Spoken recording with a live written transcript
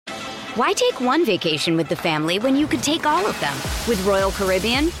Why take one vacation with the family when you could take all of them? With Royal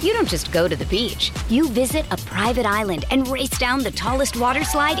Caribbean, you don't just go to the beach. You visit a private island and race down the tallest water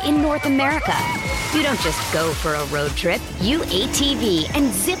slide in North America. You don't just go for a road trip. You ATV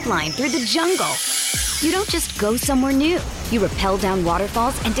and zip line through the jungle. You don't just go somewhere new. You rappel down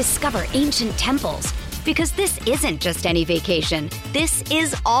waterfalls and discover ancient temples. Because this isn't just any vacation. This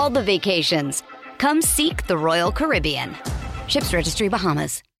is all the vacations. Come seek the Royal Caribbean. Ships Registry,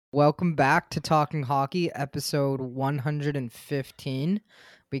 Bahamas. Welcome back to Talking Hockey, episode 115.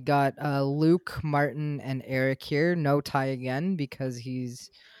 We got Luke, Martin, and Eric here. No Ty again because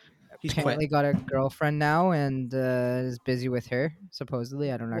he's apparently got a girlfriend now and is busy with her,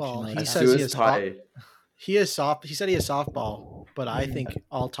 supposedly. I don't actually know. He says he has soft. He said he has softball, but I think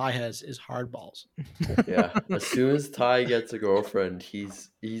all Ty has is hardballs. Yeah, as soon as Ty gets a girlfriend,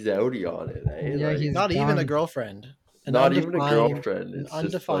 he's outie on it. Eh? Yeah, he's not gone. even a girlfriend. Not even a girlfriend. It's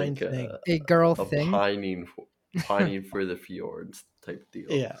undefined just like thing. A girl thing. Pining for the fjords type deal.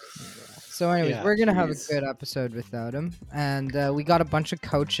 Yeah. So anyways, we're going to have a good episode without him. And we got a bunch of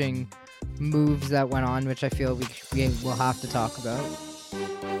coaching moves that went on, which I feel we will have to talk about.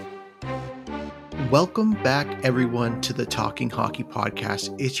 Welcome back, everyone, to the Talking Hockey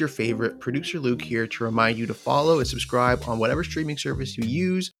Podcast. It's your favorite producer Luke here to remind you to follow and subscribe on whatever streaming service you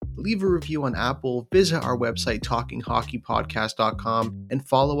use. Leave a review on Apple, visit our website, talkinghockeypodcast.com, and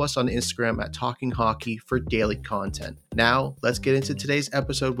follow us on Instagram at Talking Hockey for daily content. Now, let's get into today's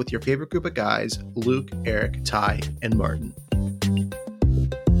episode with your favorite group of guys, Luke, Eric, Ty, and Martin.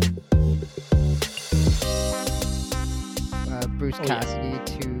 Bruce Cassidy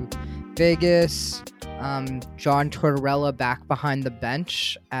to Vegas. John Tortorella back behind the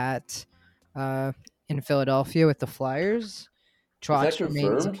bench at in Philadelphia with the Flyers. Trotz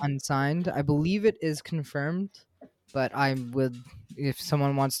remains unsigned. I believe it is confirmed, but I would, if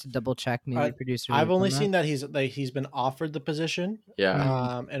someone wants to double check, maybe producer. I've only seen that he's been offered the position.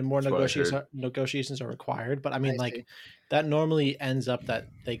 Yeah. And more negotiations are required. But I mean, that normally ends up that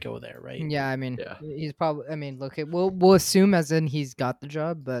they go there, right? Yeah, I mean, he's probably. I mean, look, we'll assume as in he's got the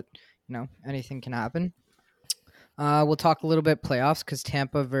job, but anything can happen. We'll talk a little bit playoffs because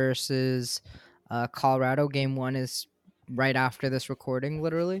Tampa versus Colorado game 1 is right after this recording,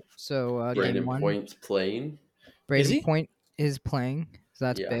 literally. So Brandon game 1. Point's playing. Brayden Point is playing, so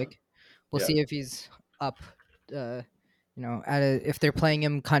that's big. We'll see if he's up. If they're playing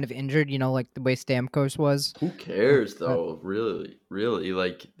him kind of injured, like the way Stamkos was. Who cares though? Really,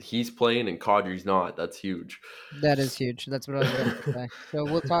 like he's playing and Kadri's not. That's huge. That is huge. That's what I was going to say. So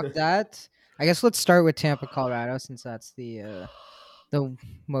we'll talk that. I guess let's start with Tampa, Colorado, since that's the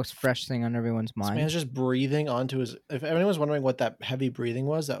most fresh thing on everyone's mind. This man's just breathing onto his. If anyone's wondering what that heavy breathing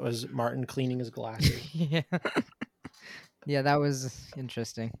was, that was Martin cleaning his glasses. Yeah, that was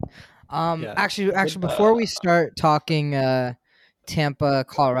interesting. Actually, before we start talking Tampa,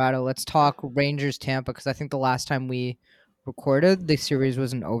 Colorado, let's talk Rangers, Tampa, because I think the last time we recorded, the series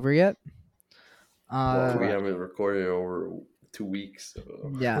wasn't over yet. We haven't recorded in over 2 weeks.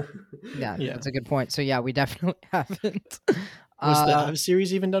 So. Yeah, that's a good point. So yeah, we definitely haven't. Was the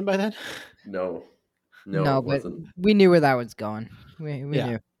series even done by then? No, but wasn't. We knew where that was going. We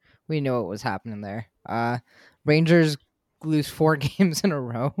knew what was happening there. Rangers lose 4 games in a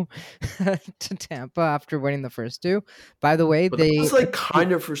row to Tampa after winning the first 2. By the way, it was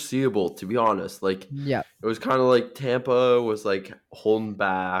kind of foreseeable, to be honest. It was kind of like Tampa was holding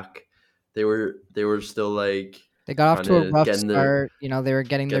back. They were still they got off to a rough start. They were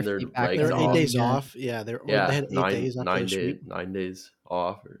getting their feet back. They were 8 days off. Yeah, they had 8 days after 9 days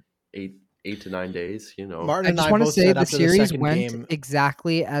off, or 8 to 9 days. Martin I just want to say the series went game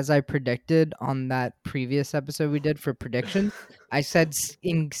exactly as I predicted on that previous episode we did for predictions. I said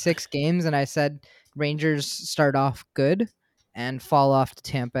in 6 games, and I said Rangers start off good and fall off to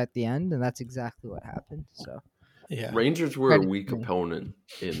Tampa at the end, and that's exactly what happened. So. Yeah, Rangers were a weak opponent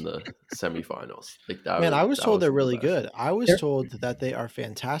in the semifinals. I was told they're really good. I was told that they are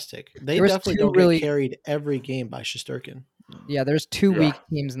fantastic. They definitely don't get carried every game by Shesterkin. Yeah, there's 2 weak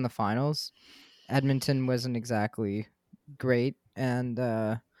teams in the finals. Edmonton wasn't exactly great, and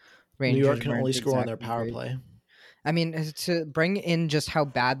Rangers New York can only score on their power play. I mean, to bring in just how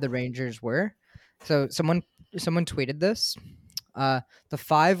bad the Rangers were. So someone tweeted this. The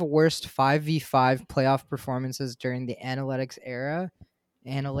 5 worst 5v5 playoff performances during the analytics era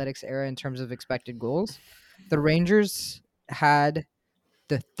in terms of expected goals. The Rangers had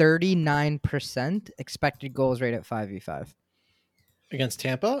the 39% expected goals rate at 5v5. Against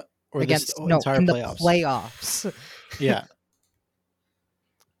Tampa? Or against entire in playoffs? The playoffs. Yeah.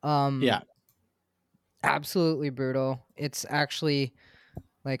 Absolutely brutal. It's actually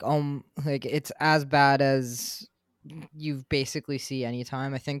Like it's as bad as you basically see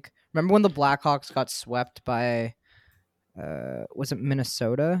anytime. I think. Remember when the Blackhawks got swept by, was it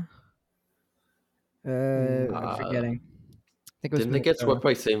Minnesota? I'm forgetting. I think it was Didn't they get swept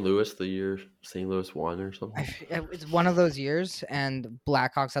by St. Louis the year St. Louis won or something? It's one of those years, and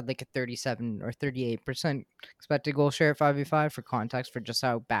Blackhawks had like a 37 or 38% expected goal share at 5v5 for context for just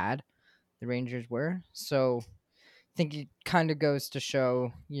how bad the Rangers were. So I think it kind of goes to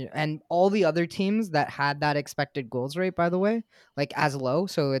show, and all the other teams that had that expected goals rate, by the way, like as low.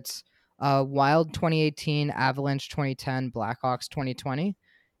 So it's Wild 2018, Avalanche 2010, Blackhawks 2020,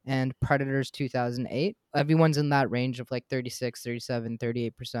 and Predators 2008. Everyone's in that range of like 36, 37,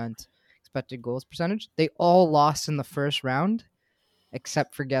 38% expected goals percentage. They all lost in the first round,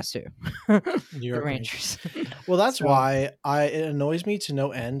 except for guess who? New York the Rangers. Well, that's why it annoys me to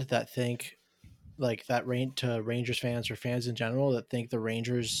no end that think like that to Rangers fans or fans in general that think the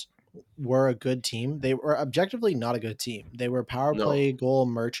Rangers were a good team. They were objectively not a good team. They were power play goal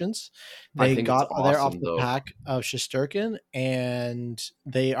merchants. They got there off the pack of Shesterkin, and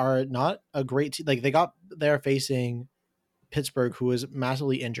they are not a great team. Like they're facing Pittsburgh, who is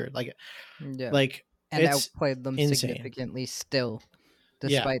massively injured. And outplayed them significantly still,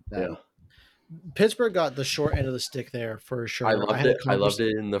 despite that. Yeah. Pittsburgh got the short end of the stick there for sure. I loved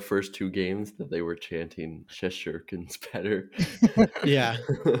it in the first 2 games that they were chanting Shesterkin's better. Yeah.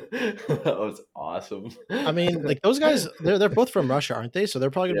 That was awesome. I mean, like those guys, they're both from Russia, aren't they? So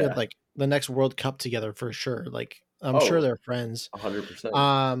they're probably gonna be at like the next World Cup together for sure. Like I'm sure they're friends.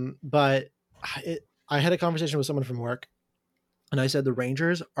 100%. But I had a conversation with someone from work, and I said the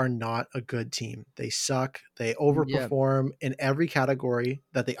Rangers are not a good team. They suck. They overperform in every category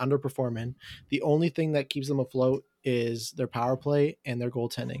that they underperform in. The only thing that keeps them afloat is their power play and their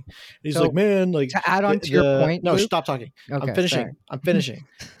goaltending. And he's like, man, like to add on to your point. No, Luke? Stop talking. Okay, I'm finishing.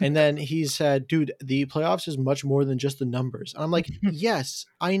 And then he said, dude, the playoffs is much more than just the numbers. And I'm like, yes,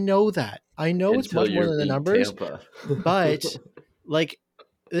 I know that. I know it's much more than the numbers. But like,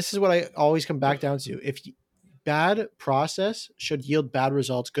 this is what I always come back down to. If bad process should yield bad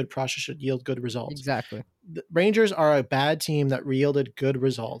results, good process should yield good results. Exactly. The Rangers are a bad team that yielded good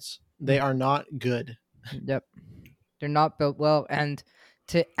results. They are not good. Yep. They're not built well. And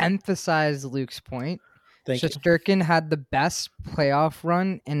to emphasize Luke's point, Shesterkin had the best playoff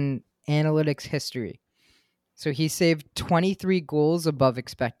run in analytics history. So he saved 23 goals above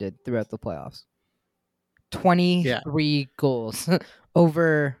expected throughout the playoffs. 23 goals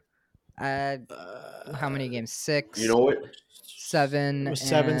over how many games? 6. You know what? 7. It was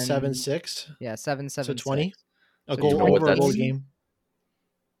 7, 7, 6. Yeah, 7, 7. So 20. 6. A goal over a goal game.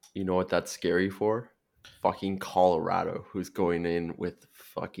 You know what that's scary for? Fucking Colorado, who's going in with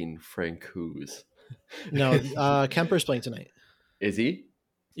fucking Frank Hughes. No, Kemper's playing tonight. Is he?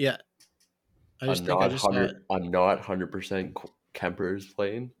 Yeah. I'm not 100% Kemper's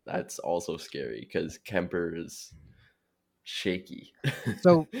playing. That's also scary because Kemper is shaky.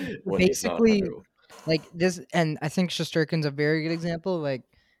 So basically, like this, and I think Shesterkin's a very good example. Like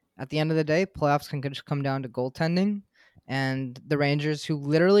at the end of the day, playoffs can just come down to goaltending, and the Rangers, who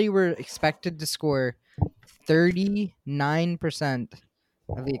literally were expected to score 39%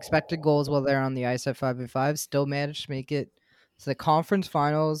 of the expected goals while they're on the ice at 5v5, still managed to make it to the conference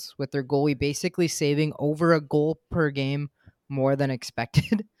finals with their goalie basically saving over a goal per game more than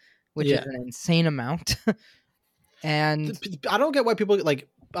expected, which is an insane amount. And I don't get why people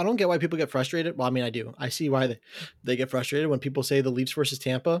get frustrated. Well, I mean, I do. I see why they get frustrated when people say the Leafs versus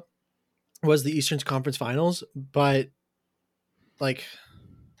Tampa was the Eastern Conference Finals, but like,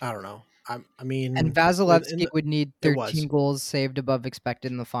 I don't know. I mean, and Vasilevsky would need 13 goals saved above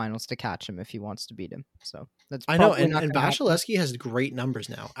expected in the finals to catch him if he wants to beat him. So that's I know, and Vasilevsky has great numbers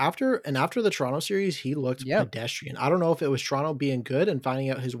now. After the Toronto series, he looked pedestrian. I don't know if it was Toronto being good and finding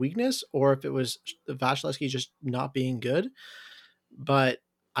out his weakness, or if it was Vasilevsky just not being good. But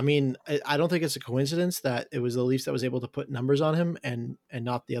I mean, I don't think it's a coincidence that it was the Leafs that was able to put numbers on him and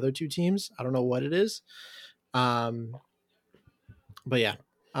not the other two teams. I don't know what it is. But yeah,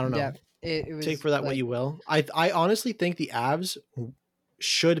 I don't know. Yeah. It was take for that what you will. I honestly think the Avs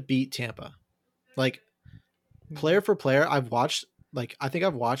should beat Tampa. Like player for player, I think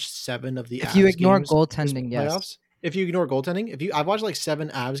I've watched 7 of the. If you ignore goaltending, yes. If you ignore goaltending, I've watched like 7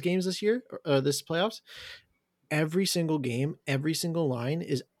 Avs games this year, this playoffs. Every single game, every single line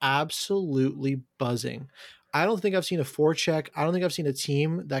is absolutely buzzing. I don't think I've seen a forecheck. I don't think I've seen a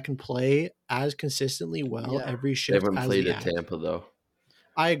team that can play as consistently well every shift. They haven't played at Tampa though.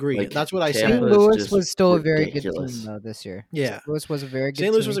 I agree. Like, that's what I said. St. Louis was still a very good team though this year. Yeah, St. Louis was a very good.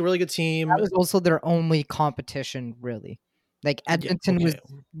 St. Louis was a really good team. That was also their only competition, really. Like Edmonton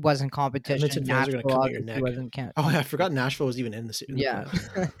wasn't competition. Edmonton fans are going to come at your neck. Oh, I forgot Nashville was even in the series. Yeah,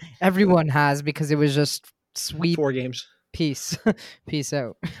 everyone has, because it was just sweep 4 games. Peace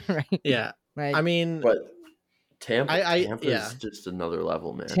out. Right? Yeah, like, I mean, but Tampa is just another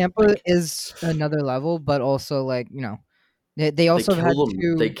level, man. Tampa is another level, but also like they also had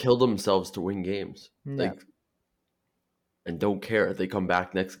they kill themselves to win games. Yeah. And don't care. They come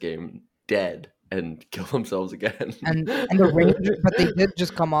back next game dead and kill themselves again. And the Rangers, but they did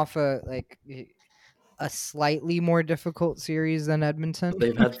just come off a slightly more difficult series than Edmonton.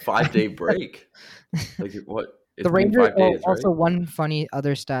 They've had 5-day break. Like what? The Rangers. Also, one funny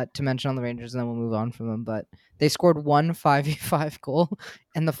other stat to mention on the Rangers, and then we'll move on from them. But they scored one 5v5 goal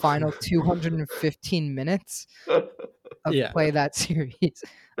in the final 215 minutes of play that series.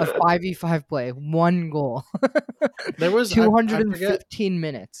 A 5v5 play, 1 goal. There was 215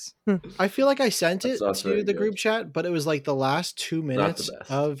 minutes. I feel like I sent it to the group chat, but it was like the last 2 minutes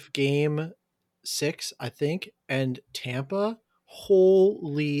of game 6, I think, and Tampa.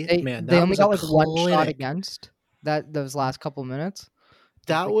 Holy man! They only got like one shot against those last couple minutes.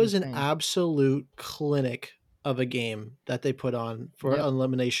 That was an absolute clinic of a game that they put on for an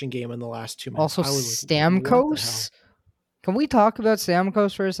elimination game in the last 2 minutes. Also, Stamkos. Can we talk about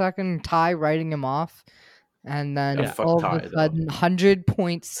Stamkos for a second? Ty writing him off, and then all of a sudden,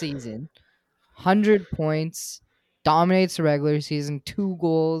 100-point season, 100 points, dominates the regular season, 2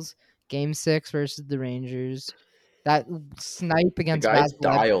 goals, game 6 versus the Rangers. That snipe against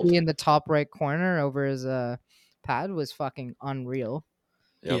Vasilevsky in the top right corner over his pad was fucking unreal.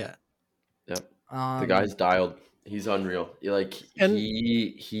 Yep. The guy's dialed. He's unreal.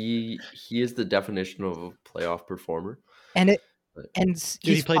 He is the definition of a playoff performer. Dude,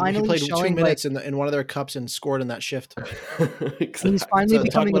 he played 2 minutes in one of their cups and scored in that shift. Exactly. He's finally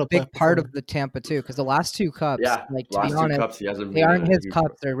becoming a big part of the Tampa too, because the last 2 cups, to be honest, they aren't his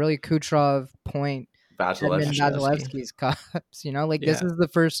cups. They're really Kucherov, Point, Vasilevsky's cups. This is the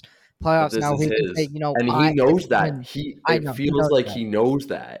first playoffs now. He can say, and he knows that. It feels like he knows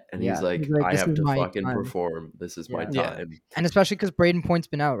that, and he's like, I have to fucking perform. This is my time. And especially because Braden Point's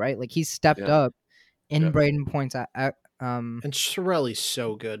been out, right? Like he's stepped up in Braden Point's and Cirelli's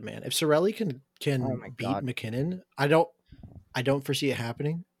so good, man. If Cirelli can beat McKinnon, I don't foresee it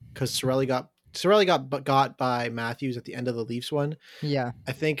happening, because Cirelli got by Matthews at the end of the Leafs one. Yeah,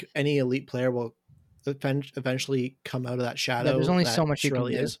 I think any elite player will eventually come out of that shadow. Yeah, there's only so much you can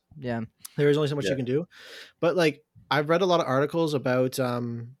do. Yeah, there is only so much you can do. But like, I've read a lot of articles about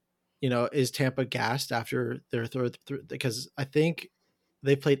is Tampa gassed after their third, because I think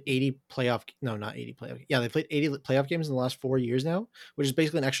they played 80 playoff. No, not 80 playoff. Yeah, they played 80 playoff games in the last 4 years now, which is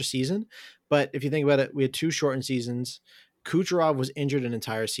basically an extra season. But if you think about it, we had 2 shortened seasons. Kucherov was injured an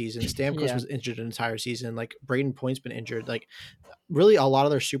entire season. Stamkos was injured an entire season. Like, Braden Point's been injured. Like, really, a lot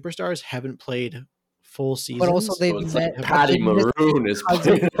of their superstars haven't played full seasons. But also they've met Patty Maroon is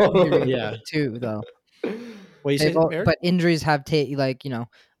playing. Too though. What you say, but injuries have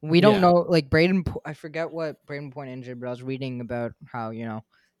we don't know, like Braden. I forget what Braden Point injured, but I was reading about how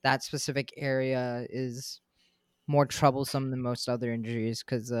that specific area is more troublesome than most other injuries,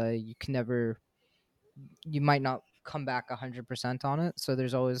 because you might not come back 100% on it. So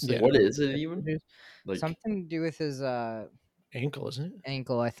there's always what is it even? Something to do with his ankle, isn't it?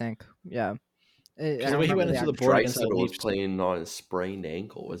 Ankle, I think. Yeah. The way he went into the board against the Leafs, was playing on a sprained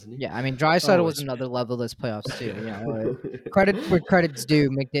ankle, wasn't he? Yeah, I mean, Draisaitl was another level this playoffs too. Credit where credit's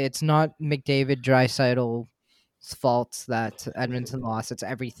due. It's not McDavid, Draisaitl's fault that Edmonton lost. It's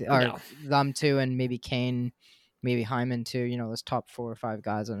everything, or them too, and maybe Kane, maybe Hyman too. Those top 4 or 5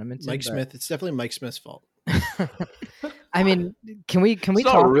 guys on Edmonton. Mike Smith. It's definitely Mike Smith's fault. I mean, can we it's talk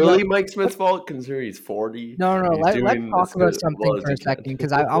not really Mike Smith's fault, considering he's 40? No. Let's talk about something for a second,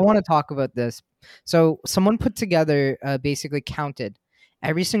 because I want to talk about this. So someone put together, basically counted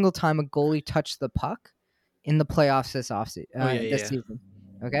every single time a goalie touched the puck in the playoffs this season.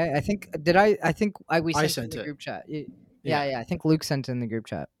 Okay, I think we sent it in the group chat. Yeah, I think Luke sent it in the group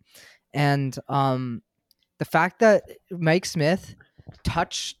chat, and the fact that Mike Smith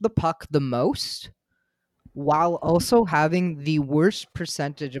touched the puck the most, while also having the worst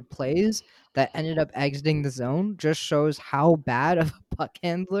percentage of plays that ended up exiting the zone, just shows how bad of a puck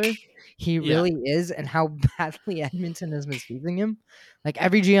handler he really is, and how badly Edmonton is misusing him. Like,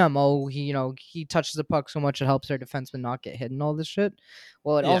 every GM, he touches the puck so much it helps their defenseman not get hit and all this shit.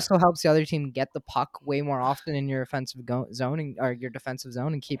 Well, it also helps the other team get the puck way more often in your offensive zone or your defensive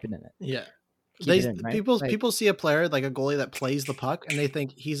zone and keep it in it. Yeah. People see a player like a goalie that plays the puck and they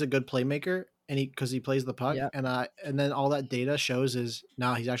think he's a good playmaker, and because he plays the puck, and then all that data shows is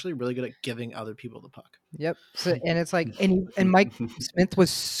now he's actually really good at giving other people the puck. Yep. So and it's like and Mike Smith was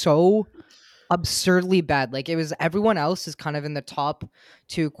so absurdly bad. Like it was everyone else is kind of in the top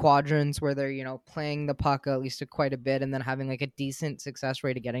 2 quadrants where they're, you know, playing the puck at least quite a bit and then having like a decent success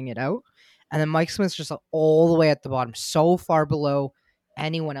rate of getting it out. And then Mike Smith's just all the way at the bottom, so far below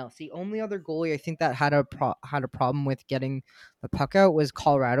anyone else. The only other goalie I think that had a problem with getting the puck out was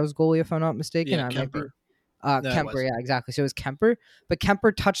Colorado's goalie, if I'm not mistaken. Yeah, Kemper. Kemper, yeah, exactly. So it was Kemper, but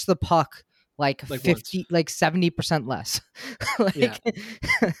Kemper touched the puck like 50, like 70% less.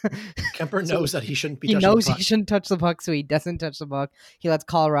 Kemper knows that he shouldn't be. He knows he shouldn't touch the puck, so he doesn't touch the puck. He lets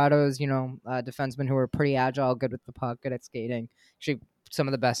Colorado's, you know, defensemen who are pretty agile, good with the puck, good at skating, actually some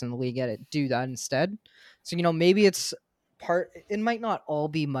of the best in the league at it, do that instead. So, you know, maybe it might not all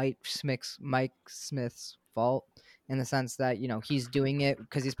be Mike Smith's fault in the sense that, you know, he's doing it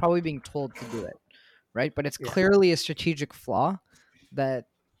because he's probably being told to do it, right? But it's clearly a strategic flaw that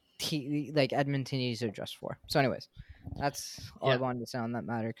Edmonton needs to adjust for. So anyways, that's all I wanted to say on that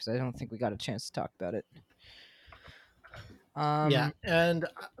matter because I don't think we got a chance to talk about it. And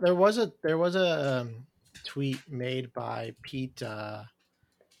there was a tweet made by Pete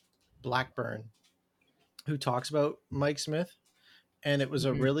Blackburn who talks about Mike Smith, and it was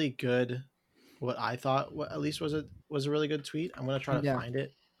a really good, what I thought at least was a really good tweet. I'm gonna try to find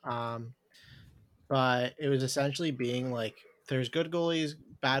it, but it was essentially being like, there's good goalies,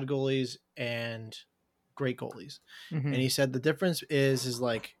 bad goalies, and great goalies. And he said the difference is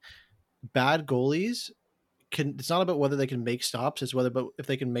like bad goalies it's not about whether they can make stops, it's whether if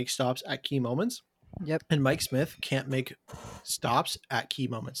they can make stops at key moments. Yep. And Mike Smith can't make stops at key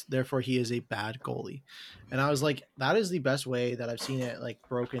moments. Therefore, he is a bad goalie. And I was like, that is the best way that I've seen it like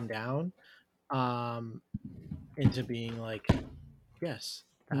broken down into being like, yes.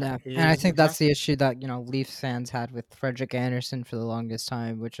 Yeah, and I think that's the issue that, you know, Leafs fans had with Frederik Andersen for the longest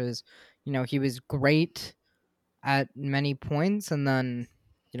time, which is, you know, he was great at many points, and then,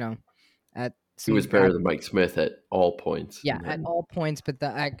 you know, he was better than Mike Smith at all points. Yeah, at all points, but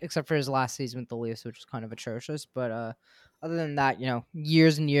except for his last season with the Leafs, which was kind of atrocious. But other than that, you know,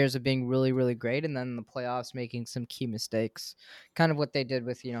 years and years of being really, really great, and then in the playoffs making some key mistakes, kind of what they did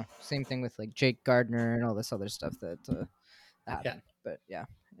with, you know, same thing with like Jake Gardner and all this other stuff that happened. Yeah. But yeah.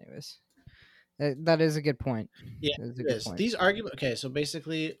 Anyways, that is a good point. Yeah, it is. These arguments. Okay, so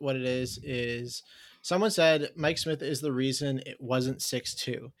basically, what it is someone said Mike Smith is the reason it wasn't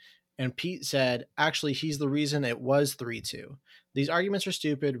 6-2, and Pete said actually he's the reason it was 3-2. These arguments are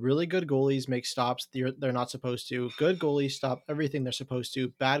stupid. Really good goalies make stops they're not supposed to. Good goalies stop everything they're supposed to.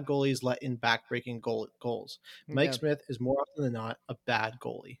 Bad goalies let in backbreaking goals. Mike Smith is more often than not a bad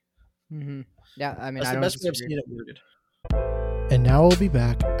goalie. Mm-hmm. Yeah, I mean, that's the best way I've seen it worded. And now we'll be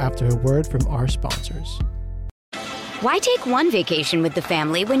back after a word from our sponsors. Why take one vacation with the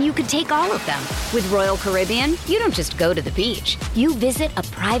family when you could take all of them? With Royal Caribbean, you don't just go to the beach. You visit a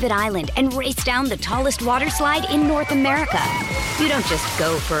private island and race down the tallest water slide in North America. You don't just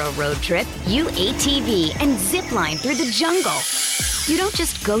go for a road trip. You ATV and zip line through the jungle. You don't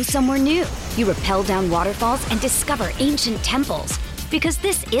just go somewhere new. You rappel down waterfalls and discover ancient temples. Because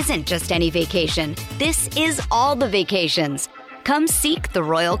this isn't just any vacation. This is all the vacations. Come seek the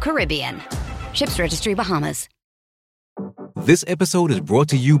Royal Caribbean. Ships Registry, Bahamas. This episode is brought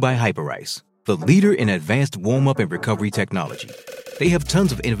to you by Hyperice, the leader in advanced warm-up and recovery technology. They have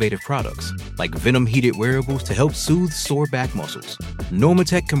tons of innovative products, like Venom heated wearables to help soothe sore back muscles,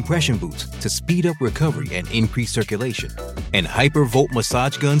 Normatec compression boots to speed up recovery and increase circulation, and Hypervolt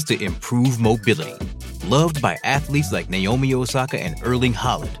massage guns to improve mobility. Loved by athletes like Naomi Osaka and Erling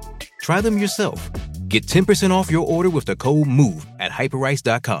Haaland. Try them yourself. Get 10% off your order with the code MOVE at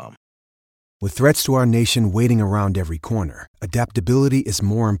Hyperice.com. With threats to our nation waiting around every corner, adaptability is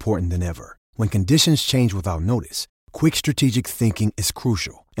more important than ever. When conditions change without notice, quick strategic thinking is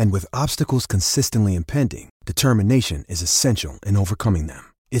crucial. And with obstacles consistently impending, determination is essential in overcoming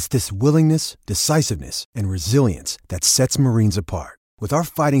them. It's this willingness, decisiveness, and resilience that sets Marines apart. With our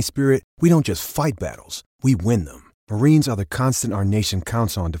fighting spirit, we don't just fight battles, we win them. Marines are the constant our nation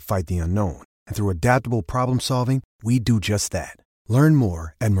counts on to fight the unknown. And through adaptable problem solving, we do just that. Learn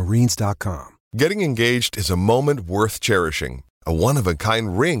more at Marines.com. Getting engaged is a moment worth cherishing. A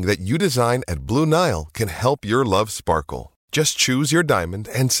one-of-a-kind ring that you design at Blue Nile can help your love sparkle. Just choose your diamond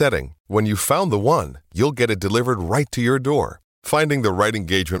and setting. When you've found the one, you'll get it delivered right to your door. Finding the right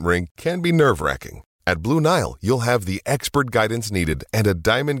engagement ring can be nerve-wracking. At Blue Nile, you'll have the expert guidance needed and a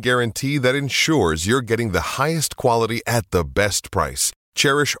diamond guarantee that ensures you're getting the highest quality at the best price.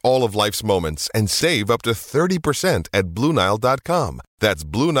 Cherish all of life's moments and save up to 30% at BlueNile.com. That's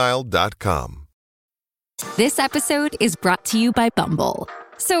BlueNile.com. This episode is brought to you by Bumble.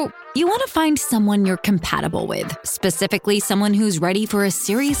 So, you want to find someone you're compatible with, specifically someone who's ready for a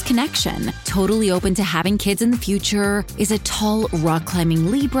serious connection, totally open to having kids in the future, is a tall,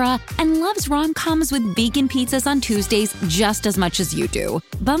 rock-climbing Libra, and loves rom-coms with vegan pizzas on Tuesdays just as much as you do.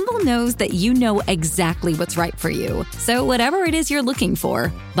 Bumble knows that you know exactly what's right for you. So whatever it is you're looking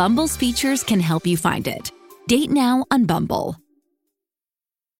for, Bumble's features can help you find it. Date now on Bumble.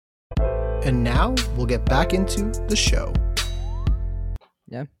 And now we'll get back into the show.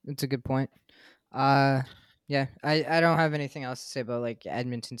 Yeah, it's a good point. I don't have anything else to say about like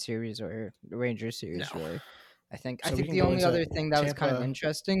Edmonton series or the Rangers series really. I think the only other thing that was kind of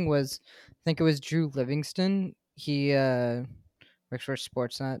interesting was I think it was Drew Livingston. He works for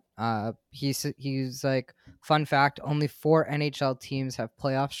Sportsnet. He's like, fun fact, only 4 NHL teams have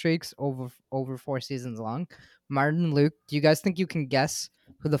playoff streaks over 4 seasons long. Martin, Luke, do you guys think you can guess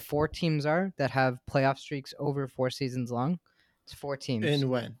who the 4 teams are that have playoff streaks over 4 seasons long? It's 4 teams. In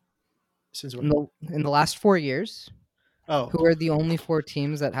when? Since when? In the last 4 years. Oh. Who are the only 4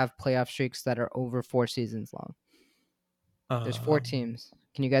 teams that have playoff streaks that are over 4 seasons long? There's 4 teams.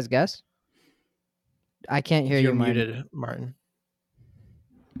 Can you guys guess? I can't hear you. You're muted, Martin.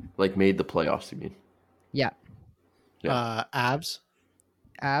 Like made the playoffs, you mean? Yeah. Abs.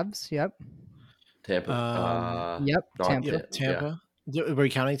 Yep. Tampa. Yep. Tampa. Tampa. Yeah. Were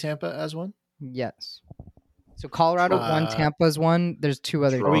you counting Tampa as one? Yes. So Colorado won, Tampa's one. There's 2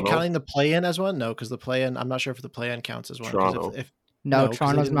 other. Are we counting the play-in as one? No, because the play-in, I'm not sure if the play-in counts as one. Toronto. No,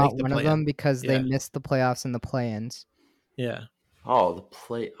 Toronto's not one of them because they missed the playoffs and the play-ins. Yeah. Oh, the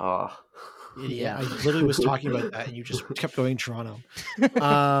play. Yeah, I literally was talking about that, and you just kept going Toronto.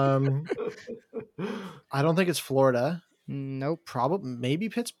 I don't think it's Florida. Nope. Probably maybe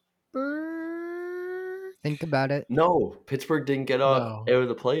Pittsburgh. Think about it. No, Pittsburgh didn't get out of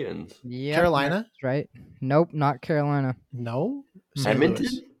the play-ins. Yeah, Carolina, right? Nope, not Carolina. No, Edmonton.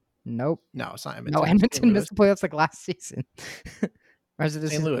 Nope. No, it's not Edmonton. No, Edmonton missed the playoffs like last season. Or is it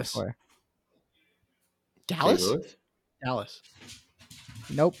this St. Louis? Before? Dallas. Dallas.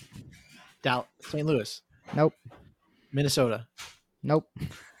 Nope. St. Louis. Nope. Minnesota. Nope.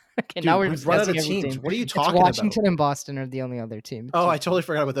 Okay, Dude, now we're run out of teams. What are you talking about? Washington and Boston are the only other teams. Oh, I totally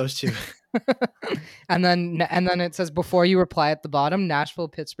forgot about those 2. and then it says before you reply at the bottom, Nashville,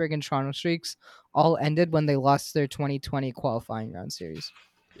 Pittsburgh, and Toronto streaks all ended when they lost their 2020 qualifying round series.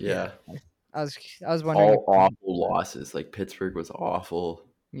 Yeah. I was wondering. All awful losses. Like Pittsburgh was awful.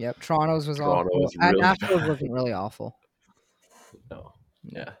 Yep, Toronto's was awful. Nashville wasn't really awful. No.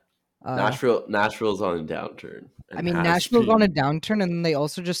 Yeah. Nashville's on a downturn. I mean, Nashville's on a downturn, and then they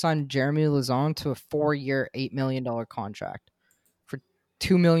also just signed Jeremy Lauzon to a 4-year, $8 million contract for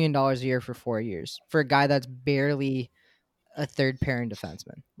 $2 million a year for 4 years for a guy that's barely a third pairing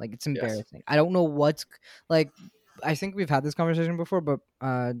defenseman. Like, it's embarrassing. Yes. I don't know what's like. I think we've had this conversation before, but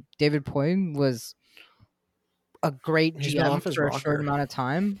David Poyne was a great GM for a short amount of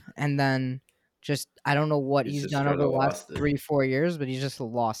time, and then just I don't know what he's done over the last 3-4 years, but he's just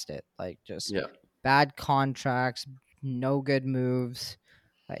lost it. Like, just bad contracts, no good moves.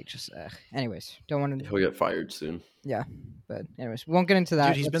 Like, just anyways, don't want to. He'll get fired soon. Yeah, but anyways, we won't get into that.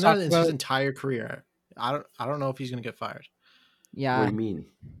 Dude, he's been there his entire career. I don't know if he's gonna get fired. Yeah. What do you mean?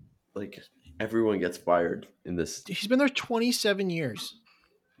 Like, everyone gets fired in this. He's been there 27 years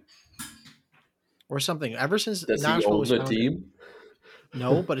or something. Ever since Does Nashville was founded. Team?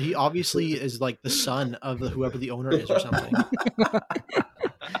 No, but he obviously is like the son of whoever the owner is or something.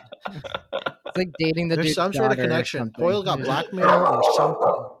 It's like dating the There's some sort of connection. Boyle got blackmailed or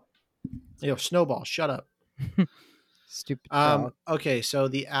something. Yo, Snowball, shut up. Stupid. Okay, so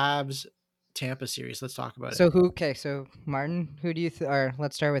the Avs Tampa series. Let's talk about it. So Martin, who do you or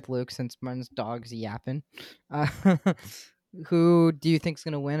let's start with Luke since Martin's dog's yapping. Who do you think's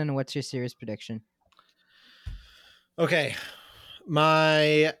gonna win, and what's your series prediction? Okay,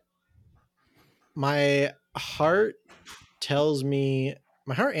 my heart tells me,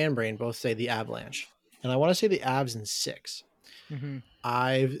 my heart and brain both say the Avalanche, and I want to say the Avs in 6.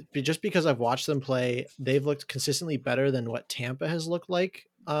 Mm-hmm. Just because I've watched them play, they've looked consistently better than what Tampa has looked like.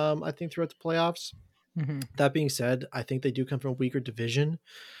 I think throughout the playoffs. Mm-hmm. That being said, I think they do come from a weaker division.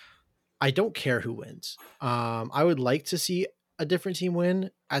 I don't care who wins. I would like to see a different team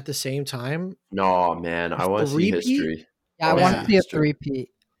win. At the same time, no, man, I want to see history. Yeah, I want to see a three-peat.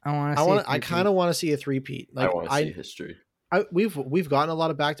 I kind of want to see a three-peat. Like, I want to see history. We've gotten a lot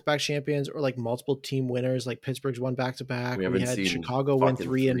of back-to-back champions or like multiple team winners. Like Pittsburgh's won back-to-back. We had Chicago win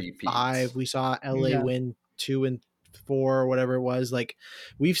 3 and 5. We saw LA win 2 and 4 or whatever it was. Like,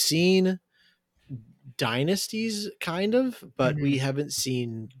 we've seen dynasties kind of, but we haven't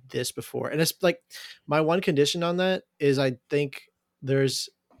seen this before. And it's like my one condition on that is I think there's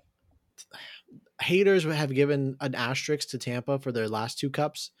haters would have given an asterisk to Tampa for their last 2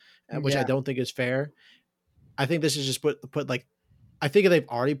 cups, which I don't think is fair. I think this is just put like, I think they've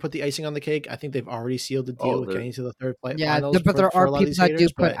already put the icing on the cake. I think they've already sealed the deal with getting to the third place. Yeah, but there are people that do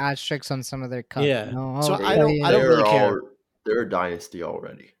put asterisks on some of their cups. Yeah, so I don't really care. They're a dynasty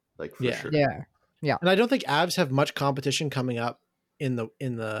already, like for sure. Yeah. And I don't think Avs have much competition coming up in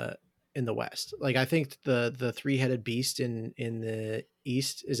the West. Like I think the 3-headed beast in the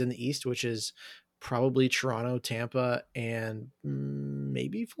East is in the East, which is probably Toronto, Tampa, and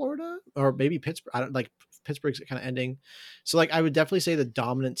maybe Florida or maybe Pittsburgh. I don't like Pittsburgh's kind of ending. So like I would definitely say the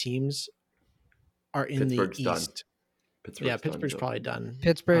dominant teams are in the East. Pittsburgh's probably done.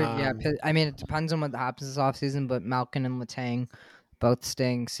 Pittsburgh, I mean, it depends on what happens this offseason, but Malkin and Letang both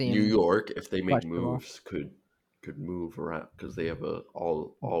staying. New York, if they make moves, could move around because they have a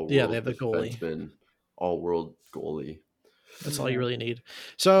all they have the goalie, all world goalie. That's all you really need.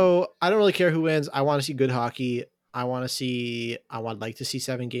 So I don't really care who wins. I want to see good hockey. I would like to see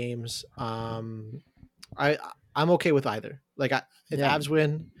 7 games. I'm okay with either. Like if Avs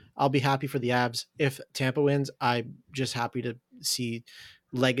win, I'll be happy for the Avs. If Tampa wins, I'm just happy to see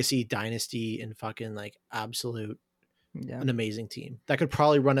legacy, dynasty, and fucking like absolute an amazing team that could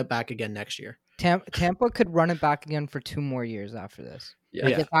probably run it back again next year. Tampa could run it back again for 2 more years after this.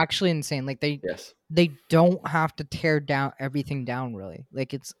 It's actually insane. Like they don't have to tear down everything down really.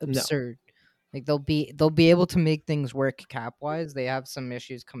 Like it's absurd. No. Like they'll be able to make things work cap wise. They have some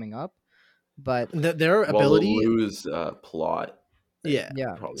issues coming up, but their ability lose plot. Yeah.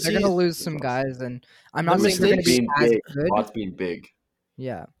 They're gonna lose some guys, and I'm not saying they're gonna be as good. Plot's being big.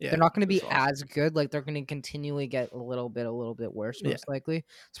 Yeah. They're not going to be as good. Like they're going to continually get a little bit worse, most likely,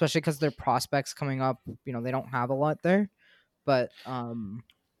 especially because their prospects coming up. You know, they don't have a lot there. But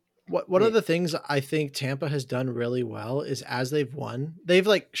one of the things I think Tampa has done really well is as they've won, they've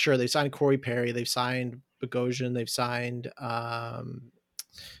they've signed Corey Perry, they've signed Bogosian, they've signed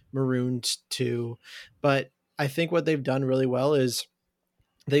Maroons too, but I think what they've done really well is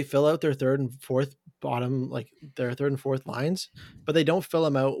they fill out their third and fourth bottom, like their third and fourth lines, but they don't fill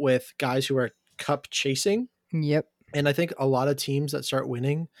them out with guys who are cup chasing. Yep. And I think a lot of teams that start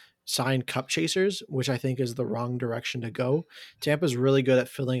winning sign cup chasers, which I think is the wrong direction to go. Tampa's really good at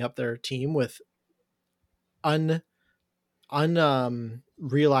filling up their team with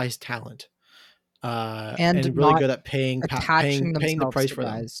realized talent. And really good at paying the price for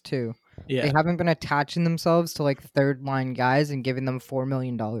guys too. Yeah. They haven't been attaching themselves to like third line guys and giving them $4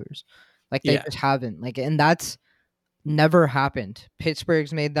 million. Like they just haven't. Like, and that's never happened.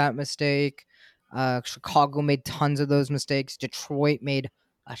 Pittsburgh's made that mistake. Chicago made tons of those mistakes. Detroit made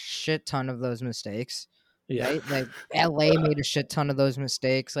a shit ton of those mistakes. Yeah. Right? Like LA made a shit ton of those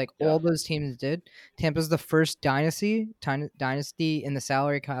mistakes. Like all those teams did. Tampa's the first dynasty in the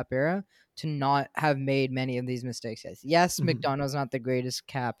salary cap era to not have made many of these mistakes. Yes, McDonough's not the greatest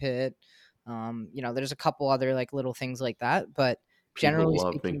cap hit. You know, there's a couple other like little things like that, but generally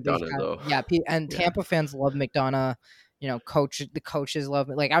speaking, Tampa fans love McDonough. You know, the coaches love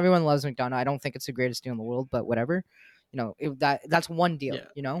it. Like everyone loves McDonough. I don't think it's the greatest deal in the world, but whatever. You know, that's one deal. Yeah.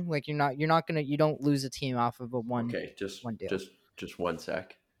 You know, like you don't lose a team off of one deal. Just 1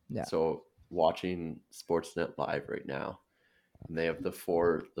 sec. Yeah. So watching Sportsnet Live right now, and they have the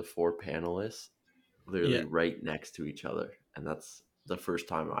four panelists literally right next to each other, and that's the first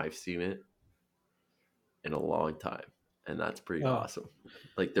time I've seen it in a long time, and that's pretty awesome.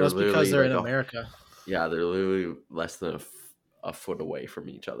 Like that's because they're in America. Yeah, they're literally less than a foot away from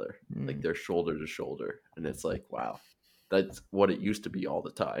each other. Like they're shoulder to shoulder, and it's like, wow, that's what it used to be all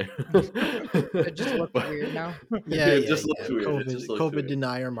the time. It just looks weird now. It just looks weird. COVID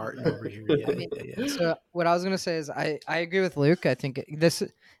denier Martin over here. So what I was gonna say is I agree with Luke. I think this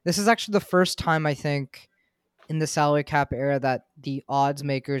is actually the first time I think in the salary cap era that the odds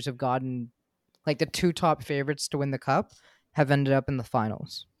makers have gotten like the 2 top favorites to win the cup have ended up in the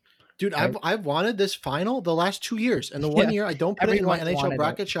finals. Dude, right? I've wanted this final the last 2 years, and the 1 year I don't put it in my NHL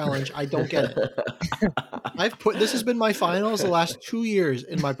bracket challenge. I don't get it. This has been my finals the last 2 years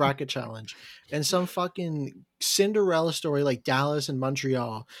in my bracket challenge, and some fucking Cinderella story like Dallas and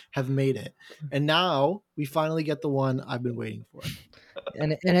Montreal have made it, and now we finally get the one I've been waiting for.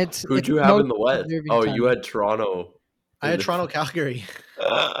 And it's who'd you have in the West? Oh, you had Toronto. I had Toronto, Calgary.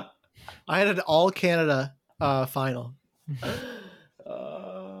 I had an all Canada final.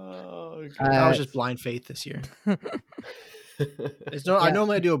 I was just blind faith this year. I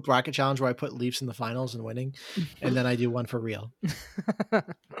normally do a bracket challenge where I put Leafs in the finals and winning, and then I do one for real.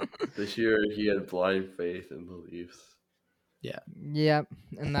 This year he had blind faith in the Leafs. Yep,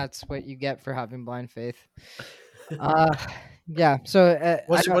 and that's what you get for having blind faith. Yeah. So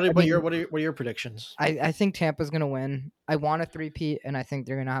What are your predictions? I think Tampa's gonna win. I want a three-peat, and I think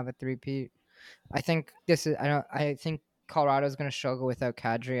they're gonna have a three-peat. I think I think Colorado's gonna struggle without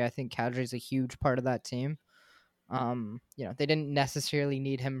Kadri. I think Kadri's a huge part of that team. They didn't necessarily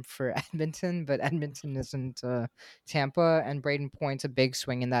need him for Edmonton, but Edmonton isn't Tampa, and Braden Point's a big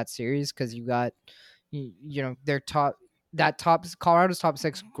swing in that series because you got, their Colorado's top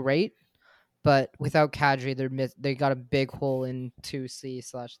six, great, but without Kadri, they got a big hole in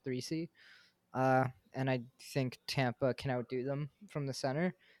 2C/3C, and I think Tampa can outdo them from the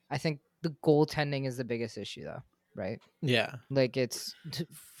center. I think the goaltending is the biggest issue, though, right? Yeah, like it's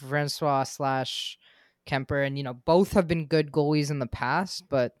Francois / Kemper, and both have been good goalies in the past,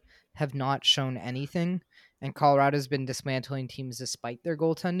 but have not shown anything. And Colorado's been dismantling teams despite their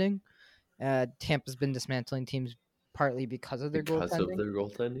goaltending. Tampa's been dismantling teams partly because of their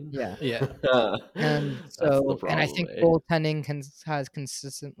goaltending. Yeah. And so, and I think goaltending has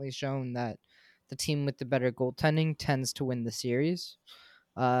consistently shown that the team with the better goaltending tends to win the series.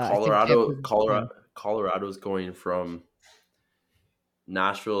 Colorado's going from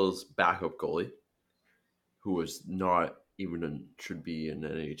Nashville's backup goalie, who was not even should be an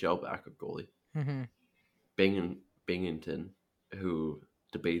NHL backup goalie. Mm-hmm. Binghamton, who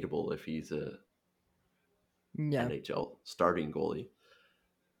debatable if he's a NHL starting goalie,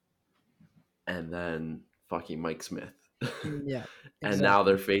 and then fucking Mike Smith. Yeah, and now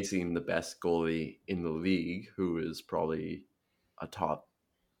they're facing the best goalie in the league, who is probably a top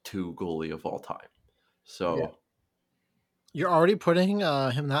 2 goalie of all time. So you're already putting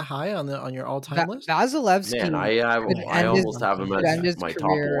him that high on your all-time list. Vasilevsky, man, I almost have him as my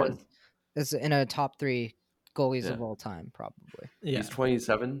top 1. Is in a top 3 goalies of all time, probably. Yeah. He's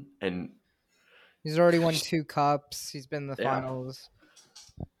 27 and he's already won 2 cups. He's been in the finals.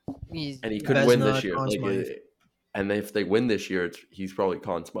 And he could win this year. And if they win this year, he's probably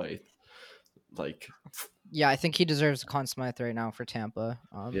Conn Smythe. I think he deserves a Conn Smythe right now for Tampa.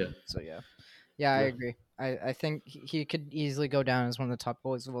 So I agree. I think he could easily go down as one of the top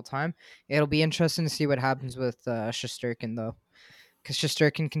goalies of all time. It'll be interesting to see what happens with Shesterkin, though, because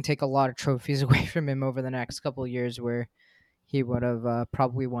Shesterkin can take a lot of trophies away from him over the next couple of years, where he would have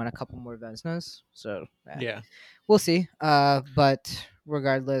probably won a couple more Vezinas. So we'll see. But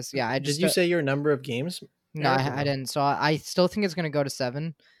regardless, did you say your number of games? No, I didn't. So I still think it's going to go to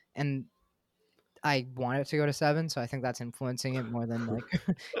 7, and I want it to go to 7. So I think that's influencing it more than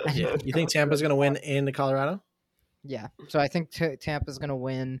You think Tampa's going to win in Colorado? Yeah. So I think Tampa's going to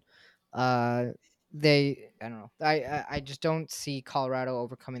win. I don't know. I just don't see Colorado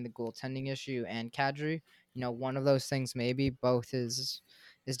overcoming the goaltending issue and Kadri. One of those things maybe. Both is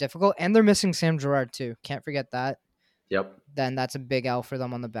difficult, and they're missing Sam Girard too. Can't forget that. Yep. Then that's a big L for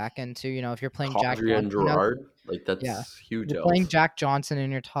them on the back end too. If you're playing Jack Johnson and Girard, that's huge. You're playing Jack Johnson in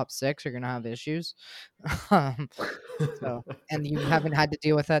your top 6, you're gonna have issues. And you haven't had to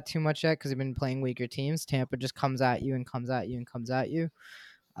deal with that too much yet because you've been playing weaker teams. Tampa just comes at you and comes at you and comes at you.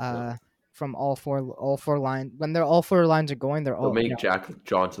 From all four lines. When all 4 lines are going, they'll make Jack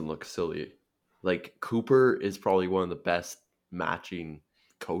Johnson look silly. Cooper is probably one of the best matching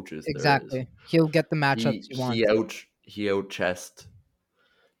coaches. Exactly. He'll get the matchups he wants. He out-chest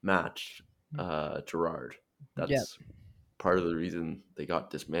matched Girard. That's part of the reason they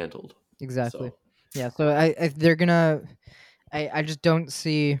got dismantled. Exactly. So they're gonna. I just don't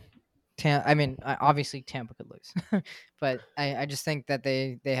see. Obviously Tampa could lose, but I just think that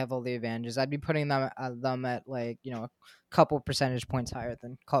they have all the advantages. I'd be putting them at a couple percentage points higher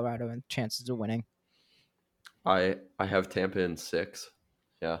than Colorado in chances of winning. I have Tampa in 6.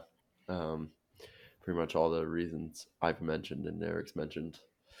 Yeah. Pretty much all the reasons I've mentioned and Eric's mentioned.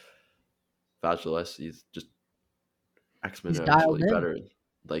 Vasilevsky is just exponentially better.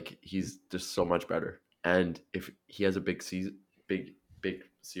 He's just so much better. And if he has a big season, big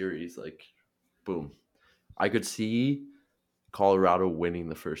series, boom. I could see Colorado winning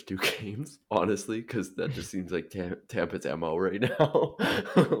the first 2 games, honestly, because that just seems like Tampa's MO right now.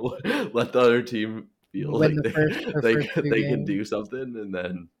 Let the other team feel like they can do something, and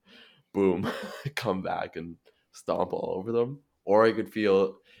then boom, come back and stomp all over them. Or I could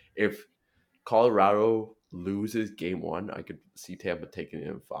feel if Colorado loses game 1, I could see Tampa taking it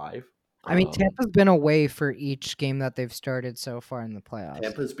in 5. Tampa's been away for each game that they've started so far in the playoffs.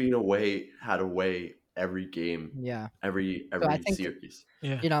 Tampa's had away every game. Yeah. Every series.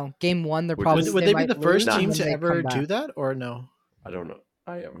 Yeah. Game 1, they're probably would they be the first team to ever do that, or no? I don't know.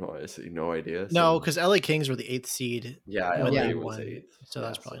 I have honestly no idea. No, because LA Kings were the 8th seed. Yeah, when LA they was won, 8th. so Yeah,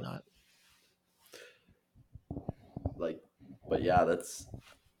 that's probably not. But yeah, it's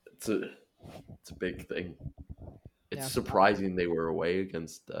a big thing. It's Yeah. surprising they were away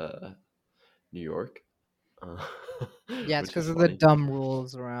against New York. Yeah, it's which because is of the funny. dumb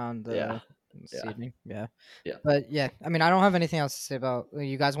rules around Yeah. seeding. Yeah. Yeah. But yeah, I mean, I don't have anything else to say about.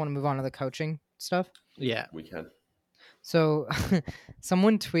 You guys want to move on to the coaching stuff? Yeah. We can. So,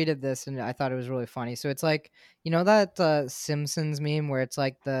 someone tweeted this, and I thought it was really funny. So it's like, you know that Simpsons meme where it's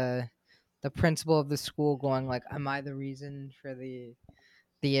like the principal of the school going like, "Am I the reason for the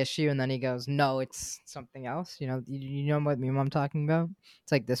issue?" And then he goes, "No, it's something else." You know what meme I'm talking about?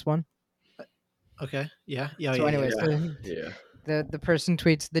 It's like this one. Okay. Yeah. Yeah. So yeah, anyways, yeah. Yeah. the person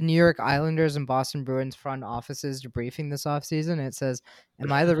tweets, "The New York Islanders and Boston Bruins front offices debriefing this offseason." And it says,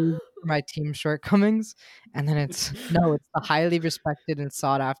 "Am I the reason for my team's shortcomings?" And then it's, "No, it's the highly respected and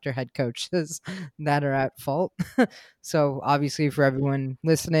sought after head coaches that are at fault." So obviously for everyone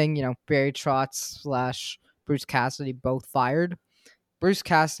listening, Barry Trotz / Bruce Cassidy both fired. Bruce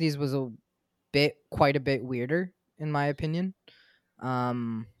Cassidy's was quite a bit weirder in my opinion.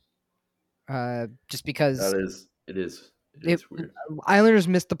 Just because It is weird. Islanders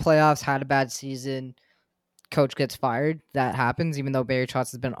missed the playoffs, had a bad season, coach gets fired. That happens, even though Barry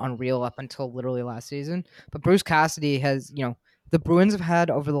Trotz has been unreal up until literally last season. But Bruce Cassidy has, the Bruins have had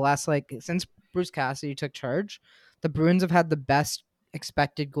over the last, since Bruce Cassidy took charge, the Bruins have had the best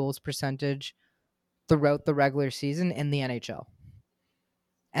expected goals percentage throughout the regular season in the NHL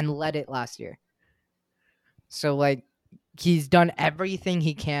and led it last year. So, he's done everything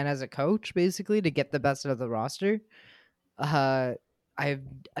he can as a coach, basically, to get the best out of the roster. I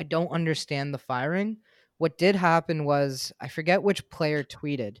don't understand the firing. What did happen was, I forget which player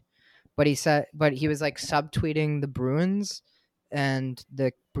tweeted, but he was like subtweeting the Bruins and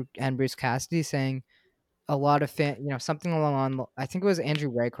Bruce Cassidy, saying a lot of something along, I think it was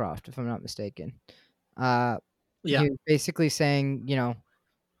Andrew Raycroft, if I'm not mistaken. Yeah. He was basically saying,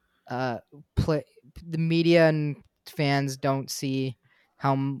 the media and fans don't see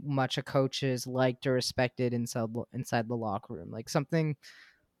how much a coach is liked or respected inside the locker room. Like something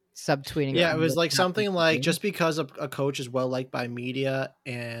subtweeting. Yeah, it was like something like, just because a coach is well liked by media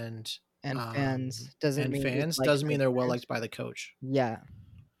and fans doesn't mean they're well liked by the coach. Yeah,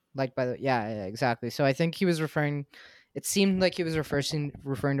 yeah, exactly. So I think he was referring. It seemed like he was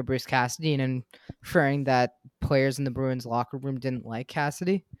referring to Bruce Cassidy and referring that players in the Bruins locker room didn't like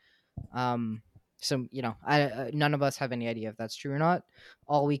Cassidy. So none of us have any idea if that's true or not.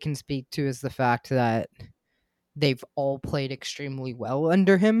 All we can speak to is the fact that they've all played extremely well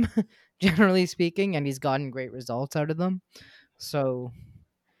under him, generally speaking, and he's gotten great results out of them. So,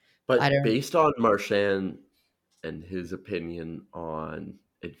 but based on Marchand and his opinion on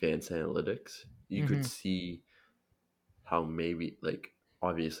advanced analytics, you could see how maybe,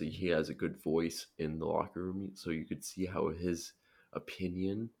 obviously he has a good voice in the locker room, so you could see how his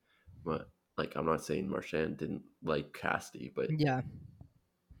opinion, but I'm not saying Marchand didn't like Cassidy, but yeah,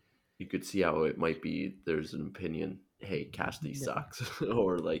 you could see how it might be. There's an opinion, hey, Cassidy sucks,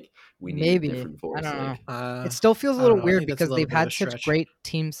 or we need a different voice. I don't know. It still feels a little weird because they've had such great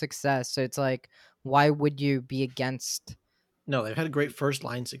team success. So it's like, why would you be against? No, they've had great first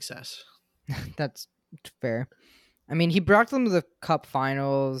line success. That's fair. I mean, he brought them to the Cup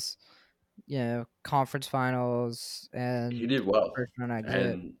Finals, conference finals, and he did well.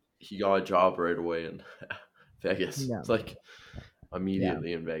 And he got a job right away in Vegas. Yeah. It's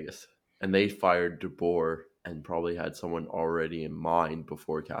immediately in Vegas. And they fired DeBoer and probably had someone already in mind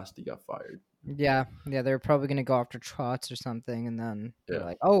before Cassidy got fired. Yeah, they're probably going to go after Trotz or something, and then they're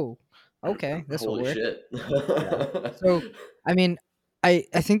like, oh, okay, this will work. Shit. So, I mean, I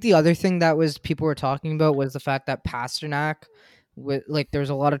think the other thing that people were talking about was the fact that Pastrnak, there was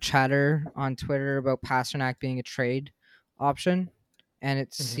a lot of chatter on Twitter about Pastrnak being a trade option, and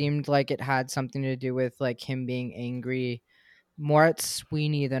it seemed like it had something to do with him being angry more at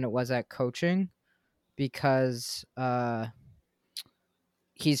Sweeney than it was at coaching, because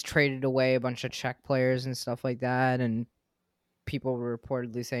he's traded away a bunch of Czech players and stuff like that, and people were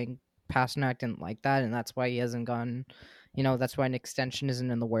reportedly saying Pastrnak didn't like that, and that's why he hasn't gone. That's why an extension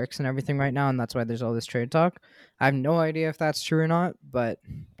isn't in the works and everything right now, and that's why there's all this trade talk. I have no idea if that's true or not, but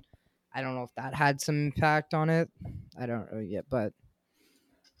I don't know if that had some impact on it. I don't know yet, but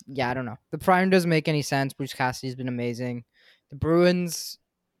yeah, I don't know. The prime doesn't make any sense. Bruce Cassidy's been amazing. The Bruins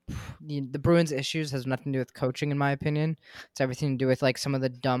issues has nothing to do with coaching, in my opinion. It's everything to do with some of the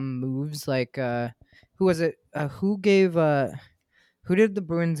dumb moves. Who was it? Who did the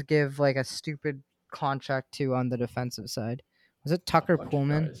Bruins give a stupid contract to on the defensive side? Was it Tucker A bunch of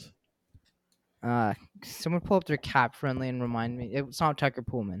Pullman? guys. Someone pull up their cap friendly and remind me. It's not Tucker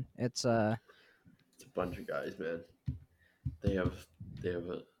Pullman. It's It's a bunch of guys, man. They have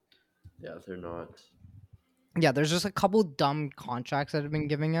a yeah. They're not. Yeah, there's just a couple dumb contracts that have been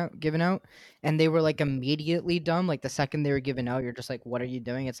given out, and they were like immediately dumb. Like the second they were given out, you're just like, "What are you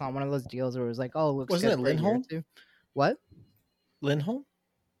doing?" It's not one of those deals where it was like, "Oh, it looks Wasn't good it for a year or Lindholm? two." What? Lindholm?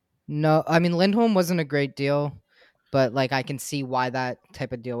 No, I mean Lindholm wasn't a great deal, but like I can see why that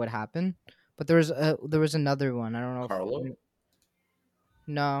type of deal would happen. But there was another one. I don't know. Carlo?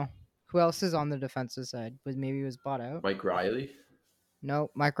 No, who else is on the defensive side? Was maybe he was bought out. Mike Riley, No,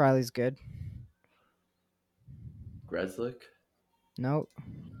 Mike Riley's good. Grzelcyk, No.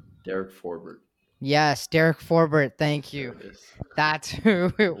 Derek Forbort. Yes, Derek Forbort. Thank you. There it is. That's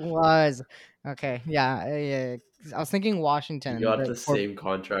who it was. Okay, yeah. I was thinking Washington. He got but the same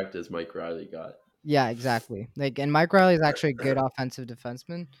contract as Mike Riley got. Yeah, exactly. Like, and Mike Riley is actually a good offensive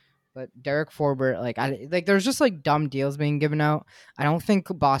defenseman, but Derek Forbort, there's just like dumb deals being given out. I don't think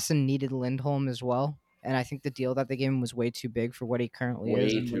Boston needed Lindholm as well, and I think the deal that they gave him was way too big for what he currently Way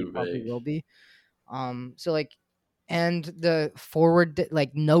is and what he too probably big. will be. So like, and the forward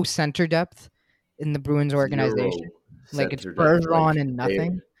like no center depth in the Bruins organization. Like it's Center depth, Bergeron like, and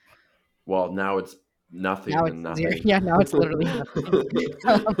nothing. Well, now it's nothing Now and it's zero. nothing. Yeah, now it's literally nothing.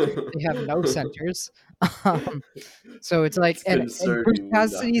 They have no centers. So it's like, It's and Bruce concerning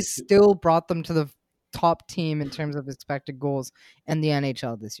Cassidy nothing. still brought them to the top team in terms of expected goals in the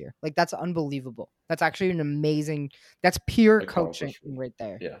NHL this year. Like that's unbelievable. That's actually an amazing. That's pure coaching Accomplishment. right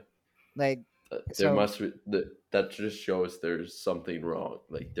there. Yeah. Like There So- must be that just shows there's something wrong.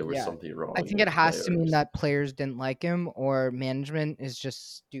 Like there was Yeah. something wrong. I think with it has to mean players. that players didn't like him or management is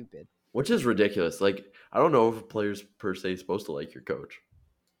just stupid. Which is ridiculous. Like I don't know if a player's per se supposed to like your coach.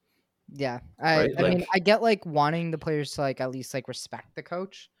 Yeah, Right, I mean, like- I get like wanting the players to like at least like respect the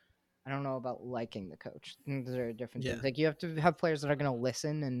coach. I don't know about liking the coach. I think those are different things. Yeah. Like you have to have players that are gonna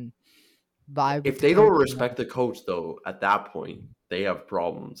listen and vibe. If with they the don't coach and- respect the coach, though, at that point they have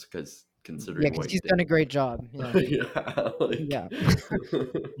problems because considering yeah, what because he he's done a did. great job. Yeah, yeah, like- yeah,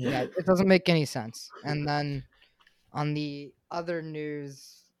 yeah. It doesn't make any sense. And then on the other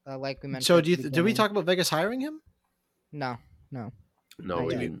news, like we mentioned. So at the did we beginning- talk about Vegas hiring him? No. No, Not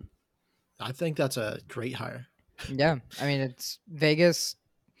we yet. didn't. I think that's a great hire. Yeah, I mean it's Vegas.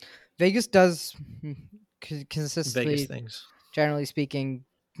 Vegas does consistently, Vegas things. generally speaking,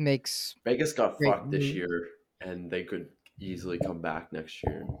 makes Vegas got Great fucked this move. year, and they could easily come back next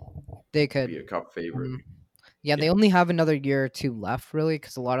year and they be could. a cup favorite. Yeah, they only have another year or two left, really,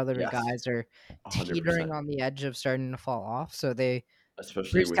 because a lot of their Yes. guys are 100%. teetering on the edge of starting to fall off. So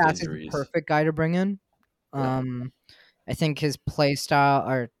Especially Bruce with Cassidy's injuries. the perfect guy to bring in. Yeah. I think his play style,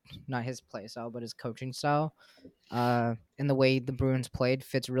 or not his play style, but his coaching style, and the way the Bruins played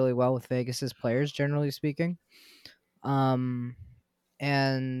fits really well with Vegas's players, generally speaking.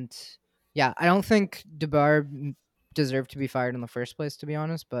 And yeah, I don't think DeBar deserved to be fired in the first place, to be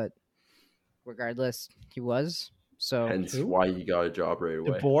honest. But regardless, he was. So Hence Who? why you got a job right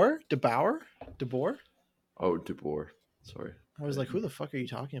away. DeBoer? Oh, DeBoer. Sorry. I was like, who the fuck are you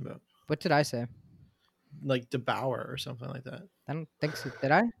talking about? what did I say? Like DeBauer or something like that. I don't think so.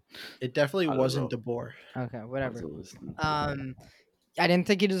 Did I? It definitely I don't wasn't know. DeBoer. Okay, whatever. Wasn't listening. I didn't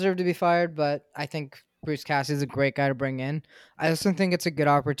think he deserved to be fired, but I think Bruce Cassidy is a great guy to bring in. I also think it's a good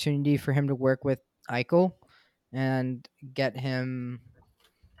opportunity for him to work with Eichel and get him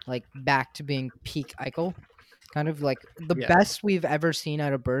like back to being peak Eichel. Kind of like the Yeah. best we've ever seen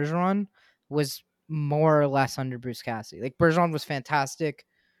out of Bergeron was more or less under Bruce Cassidy. Like Bergeron was fantastic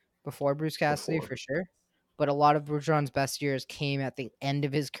before Bruce Cassidy Before. for sure, but a lot of Bergeron's best years came at the end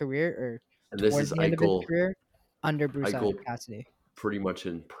of his career or And this towards is the end of his Eichel career under Bruce Eichel- Cassidy. pretty much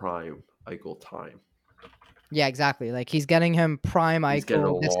in prime Eichel time. Yeah, exactly. Like he's getting him prime Eichel. He's getting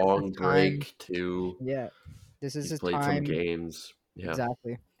a This is his long time. break too. Yeah, this is He's his played time. some games. Yeah.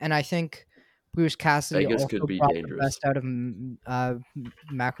 Exactly, and I think Bruce Cassidy Vegas also could be brought dangerous. the best out of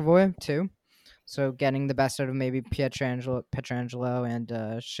McAvoy too. So getting the best out of maybe Pietrangelo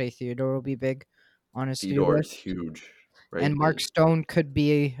and Shea Theodore will be big on his to-do Theodore list. is huge. Right. And Mark Stone could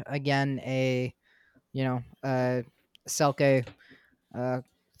be again a, Selke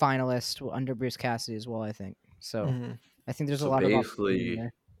finalist under Bruce Cassidy as well. I think so. Mhm. I think there's a So lot of basically- opportunity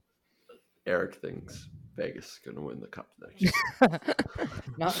there. Eric thinks Vegas is going to win the cup next year.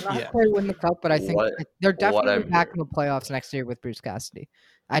 not Yeah. quite win the cup, but I think What- they're what definitely I'm back in hearing. the playoffs next year with Bruce Cassidy.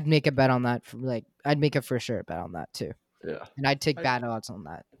 I'd make a bet on that. I'd make a for sure bet on that too, Yeah. and I'd take bad odds on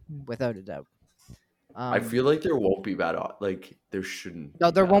that without a doubt. I feel like there won't be bad odds. Like there shouldn't.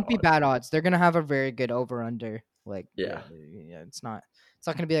 no, there won't be odds. bad odds. They're gonna have a very good over under Like, Yeah. it's not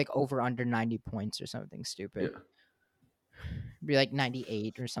going to be like over under 90 points or something stupid. Yeah. It'd be like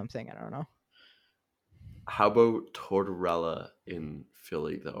 98 or something. I don't know. How about Tortorella in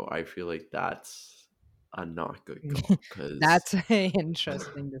Philly, though? I feel like that's a not good call. That's an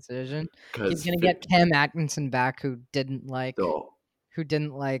interesting decision. He's gonna get Cam Atkinson back, who didn't like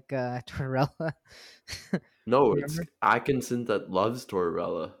Tortorella. No, it's Atkinson that loves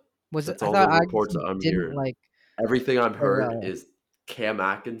Tortorella. Was That's it? all I the thought reports Atkinson I'm didn't hearing. like Everything I've heard Tortorella. is Cam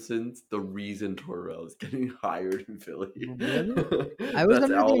Atkinson's the reason Tortorella is getting hired in Philly. Really? I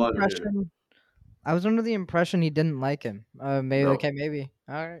was under the impression he didn't like him. Maybe. No. Okay, maybe.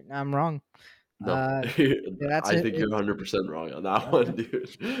 All right, I'm wrong. No, that's I it. think you're 100% wrong on that one,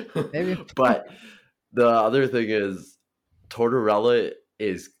 dude. Maybe. But the other thing is, Tortorella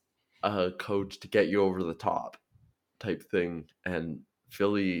is a coach to get you over the top type thing, and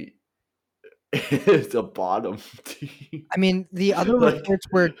Philly is a bottom team. I mean, the other reports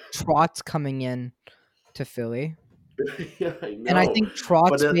were Trotz coming in to Philly. Yeah, I know. And I think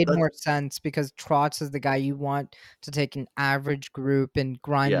Trotz made more sense because Trotz is the guy you want to take an average group and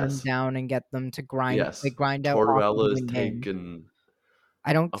grind them down and get them to grind. Yes. They grind out. Tortorella is taking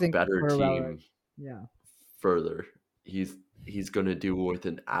I don't think better Tortorella, team further. He's going to do with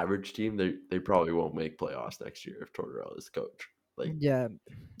an average team. They probably won't make playoffs next year if Tortorella is coach. Like, yeah,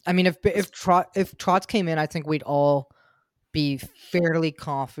 I mean, if Trotz came in, I think we'd all be fairly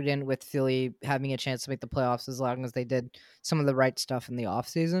confident with Philly having a chance to make the playoffs as long as they did some of the right stuff in the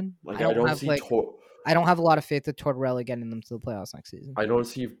offseason. Like, I don't have a lot of faith that Tortorella getting them to the playoffs next season. I don't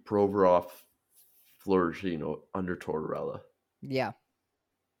see Provorov flourishing under Tortorella. Yeah,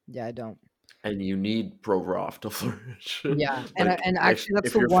 I don't. And you need Provorov to flourish. Yeah, like, and actually, that's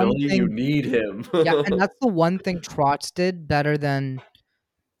if the you're one Philly, thing you need him. Yeah, and that's the one thing Trotz did better than,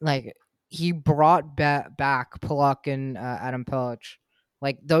 like, he brought back Polak and Adam Pelech.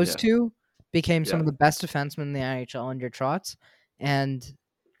 Like, those two became some of the best defensemen in the NHL under Trotz, and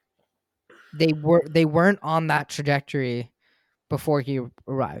they weren't on that trajectory before he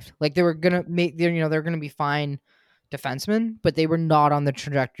arrived. Like, they were gonna they're gonna be fine defensemen, but they were not on the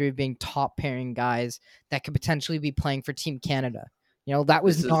trajectory of being top pairing guys that could potentially be playing for Team Canada. That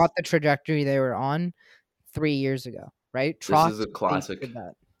was not the trajectory they were on 3 years ago, right? Trotz, this is a classic.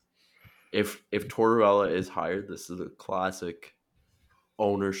 If Tortorella is hired, this is a classic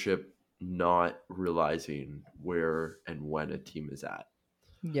ownership not realizing where and when a team is at.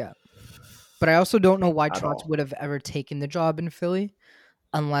 Yeah. But I also don't know why Trotz would have ever taken the job in Philly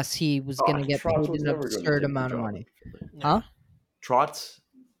unless he was going to get paid an absurd amount of money. Huh? Trotz,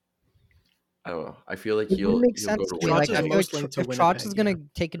 I don't know. I feel like he'll make sense go to me. Like, I feel like if Trotz is going to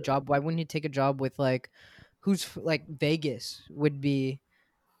take a job, why wouldn't he take a job with, like, Vegas would be?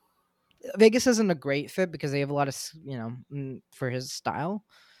 Vegas isn't a great fit because they have a lot of, for his style.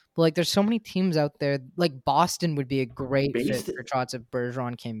 But, like, there's so many teams out there. Like, Boston would be a great fit for Trotz if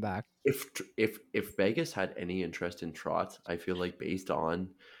Bergeron came back. If Vegas had any interest in Trotz, I feel like based on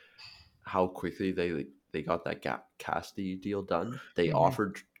how quickly they got that Cassidy deal done, they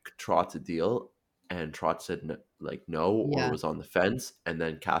offered Trotz a deal, and Trotz said no, or was on the fence, and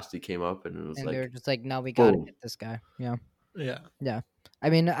then Cassidy came up, and it was they were just like, no, we gotta get this guy. Yeah. I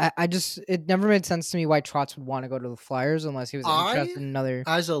mean, it never made sense to me why Trotz would want to go to the Flyers unless he was interested in another.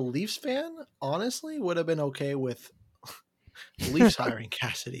 As a Leafs fan, honestly, would have been okay with Leafs hiring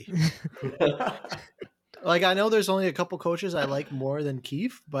Cassidy. Like, I know there's only a couple coaches I like more than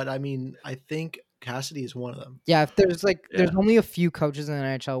Keefe, but I mean, I think Cassidy is one of them. Yeah, if there's there's only a few coaches in the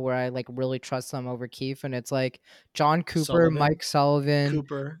NHL where I really trust them over Keefe, and it's like John Cooper, Mike Sullivan,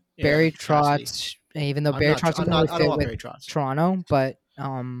 Barry Trotz. Even though Barry Trotz doesn't really fit with Toronto, but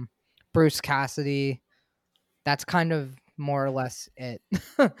Bruce Cassidy, that's kind of more or less it.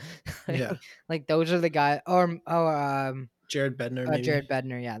 Like those are the guys. Jared Bednar. Maybe. Jared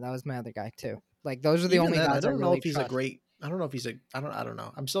Bednar, yeah, that was my other guy too. Like those are the only guys. I don't know if he's a great. I don't know if he's a. I don't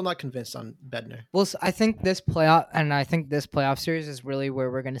know. I'm still not convinced on Bednar. Well, I think this playoff series is really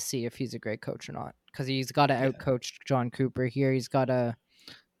where we're going to see if he's a great coach or not, because he's got to outcoach John Cooper here. He's got to.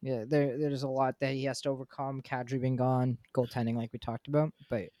 Yeah, there's a lot that he has to overcome. Kadri being gone, goaltending like we talked about,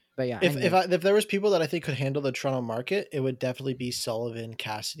 but yeah. If there was people that I think could handle the Toronto market, it would definitely be Sullivan,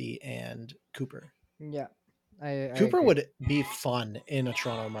 Cassidy, and Cooper. Yeah, Cooper would be fun in a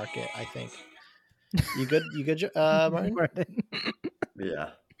Toronto market. I think. You good, Martin? Yeah.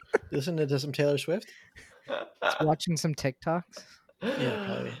 Listen to some Taylor Swift. Watching some TikToks.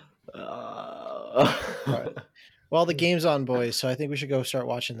 Yeah, probably. Right. Well, the game's on, boys, so I think we should go start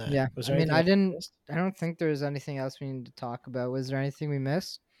watching that. Yeah. I don't think there's anything else we need to talk about. Was there anything we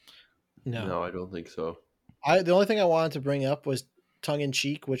missed? No, I don't think so. The only thing I wanted to bring up was tongue in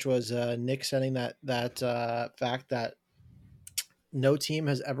cheek, which was Nick sending that fact that no team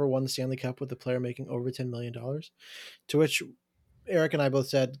has ever won the Stanley Cup with a player making over $10 million. To which Eric and I both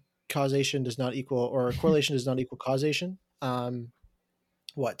said causation does not equal, or correlation does not equal causation.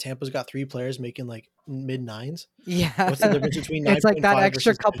 Tampa's got 3 players making like mid nines. Yeah. What's the difference between it's like that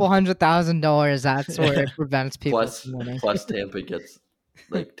extra couple $100,000? That's where it prevents people from winning. Plus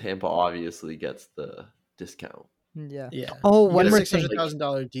Tampa obviously gets the discount. Yeah. Yeah. Oh, one more thing.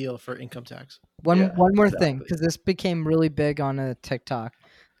 $600,000 deal for income tax. One more thing, because this became really big on a TikTok.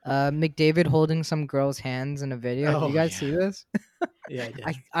 McDavid holding some girl's hands in a video. Did you guys see this? Yeah,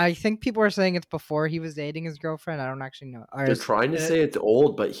 I did. I think people are saying it's before he was dating his girlfriend. I don't actually know. They're trying to say it's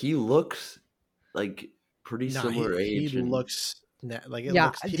old, but he looks like pretty similar age. He looks like it. Yeah.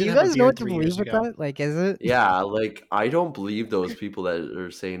 Looks, Do you guys know what to believe with that? Like, is it? Yeah, like I don't believe those people that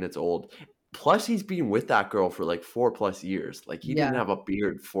are saying it's old. Plus, he's been with that girl for like 4+ years. Like he didn't have a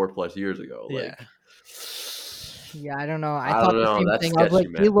beard 4+ years ago. Like, yeah, I don't know. I thought the same thing. Sketchy, like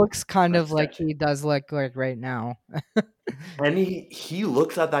man. he looks kind of like he does look like right now. And he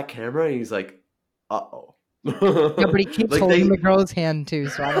looks at that camera and he's like, "Uh-oh." Yeah, but he keeps holding the girl's hand too,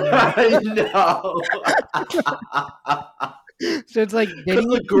 so I don't know. I know. So it's like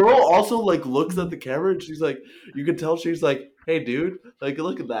the girl also like looks at the camera and she's like, you can tell she's like, "Hey, dude, like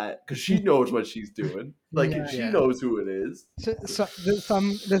look at that," because she knows what she's doing. Like she knows who it is. So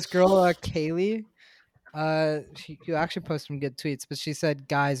this girl Kaylee, she actually posted some good tweets, but she said,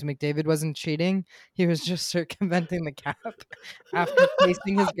 "Guys, McDavid wasn't cheating; he was just circumventing the cap after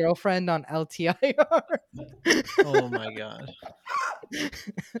placing his girlfriend on LTIR." Oh my god,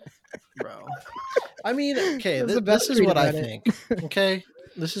 bro! I mean, okay, this is what I think. Okay,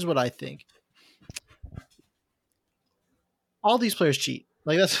 this is what I think. All these players cheat.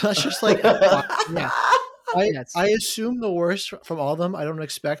 Like that's just like yeah. I assume the worst from all of them. I don't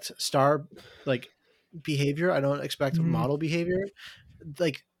expect star like behavior. I don't expect model behavior.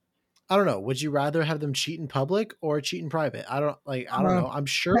 Like I don't know. Would you rather have them cheat in public or cheat in private? I don't know. I'm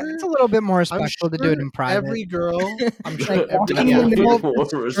sure it's a little bit more respectful to do it in private. Every girl, I'm sure, like walking in the middle of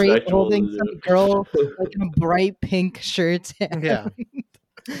the street holding some girl like in a bright pink shirt. Yeah.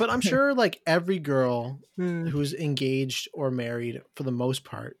 But I'm sure like every girl who's engaged or married for the most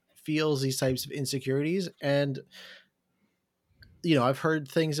part feels these types of insecurities. And, you know, I've heard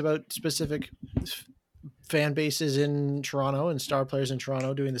things about specific fan bases in Toronto and star players in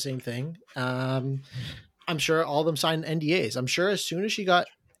Toronto doing the same thing. I'm sure all of them signed NDAs. I'm sure as soon as he got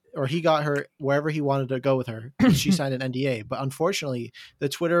her wherever he wanted to go with her, she signed an NDA. But unfortunately, the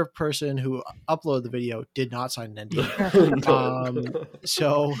Twitter person who uploaded the video did not sign an NDA.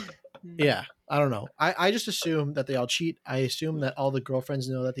 So, yeah, I don't know. I just assume that they all cheat. I assume that all the girlfriends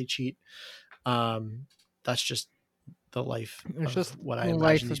know that they cheat. That's just the life. It's just what I imagine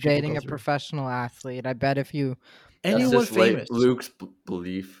life of dating a professional athlete. I bet if you anyone famous, like Luke's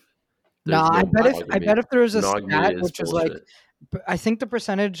belief. No, I bet if there was a stat which is like, I think the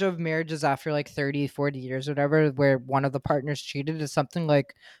percentage of marriages after like 30, 40 years, or whatever, where one of the partners cheated is something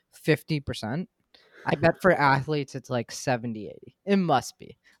like 50%. I bet for athletes, it's like 70, 80. It must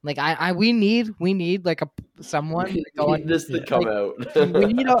be. Like we need like someone to go on this to come out.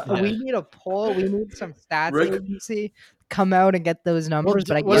 we need a poll. We need some stats agency come out and get those numbers.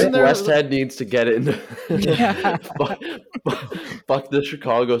 Well, but Westhead needs to get in. Yeah. Fuck the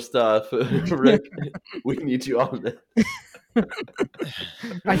Chicago stuff, Rick. We need you on this.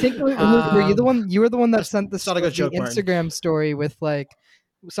 I think were you the one? You were the one that sent the joke, Instagram story with like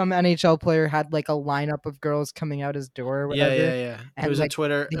some NHL player had like a lineup of girls coming out his door. Or whatever, yeah. And it was like, on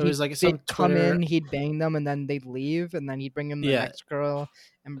Twitter. It was like some come in, he'd bang them, and then they'd leave, and then he'd bring him the next girl,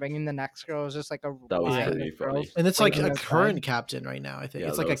 and bring him the next girl. It was just like a that was pretty funny. And it's like a current captain right now. I think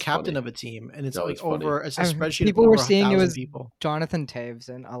it's like a captain of a team, and it's like over. It's a spreadsheet. People were seeing it was people. Jonathan Toews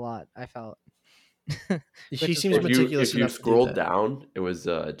and a lot. I felt. He seems meticulous. If you scrolled down, it was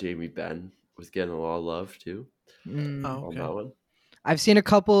Jamie Benn was getting a lot of love too. On that one. I've seen a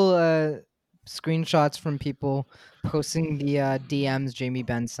couple screenshots from people posting the DMs Jamie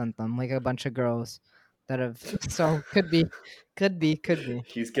Benn sent them, like a bunch of girls that have. So could be.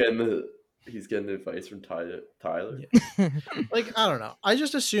 He's getting advice from Tyler. Yeah. Like I don't know. I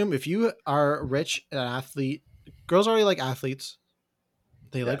just assume if you are rich and an athlete, girls already like athletes.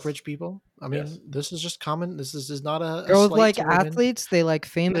 They like rich people. I mean, this is just common. This is not a girls like athletes. They like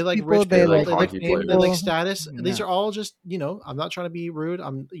famous. They like people. Rich They people. like fame. They like status. Yeah. These are all just I'm not trying to be rude.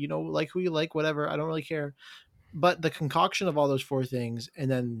 I'm like who you like, whatever. I don't really care. But the concoction of all those four things, and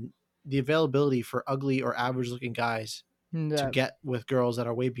then the availability for ugly or average looking guys to get with girls that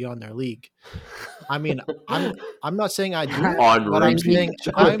are way beyond their league. I mean, I'm not saying I do. But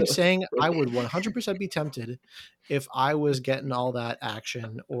I'm saying I would 100% be tempted if I was getting all that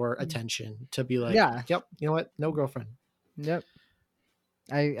action or attention to be like, yep, you know what? No girlfriend. Yep.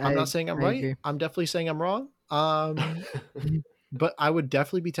 I'm not saying I'm right. agree. I'm definitely saying I'm wrong. But I would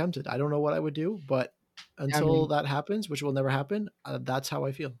definitely be tempted. I don't know what I would do, but until that happens, which will never happen, that's how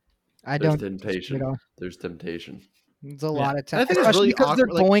I feel. There's temptation. There's temptation. It's a lot of time, especially really because awkward,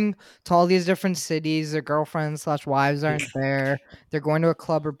 they're going to all these different cities. Their girlfriends / wives aren't there. They're going to a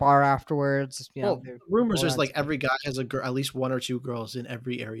club or bar afterwards. You know, rumors is like every guy has at least 1 or 2 girls in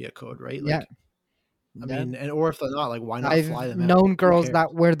every area code, right? Like, I mean, and or if they're not, like, why not fly them out? I've known girls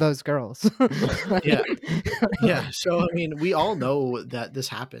that were those girls. Yeah. So I mean, we all know that this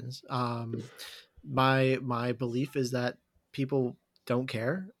happens. My belief is that people don't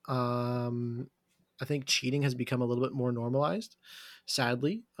care. I think cheating has become a little bit more normalized,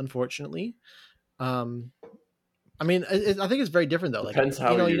 sadly, unfortunately. I mean, I think it's very different though. Like, depends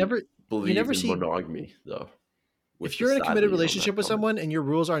how you never see monogamy though. If you're in a committed relationship with someone and your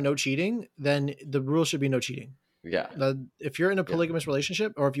rules are no cheating, then the rule should be no cheating. Yeah. If you're in a polygamous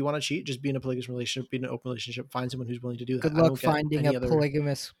relationship, or if you want to cheat, just be in a polygamous relationship, be in an open relationship, find someone who's willing to do that. Good luck finding a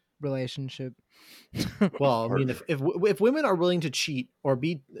polygamous relationship. Well, I mean, if women are willing to cheat or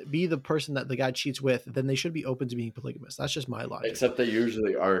be the person that the guy cheats with, then they should be open to being polygamous. That's just my logic. Except they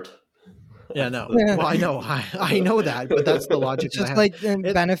usually aren't. Yeah, no. Well, I know, I know that, but that's the logic. It's just like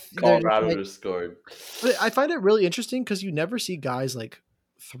Colorado just scored. But I find it really interesting because you never see guys like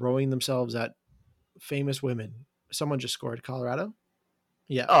throwing themselves at famous women. Someone just scored. Colorado.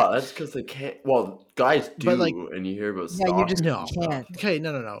 Yeah. Oh, that's because they can't. Well, guys do, but like, and you hear about stalking. You just can't. Okay,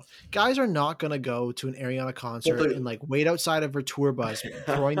 no. Guys are not gonna go to an Ariana concert and like wait outside of her tour bus,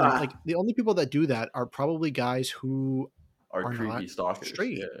 throwing them. Like the only people that do that are probably guys who are creepy stalkers.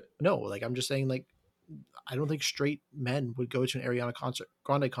 Straight. Yeah. No, like I'm just saying, like I don't think straight men would go to an Ariana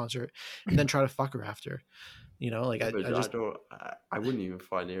Grande concert and then try to fuck her after. You know, like I wouldn't even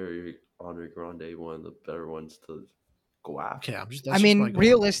find Ariana Grande one of the better ones to go after. Okay, I mean,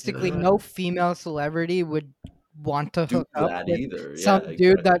 realistically, no female celebrity would want to hook up with some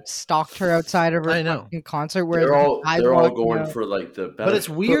dude that stalked her outside of her concert. Where they're all going for like the better. But it's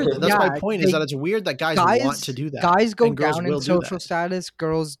weird. That's my point. Is that it's weird that guys want to do that. Guys go down in social status.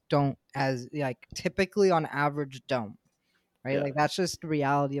 Girls don't, as like typically on average don't. Right? Yeah. Like that's just the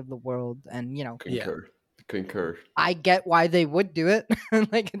reality of the world, and you know. Concur. I get why they would do it.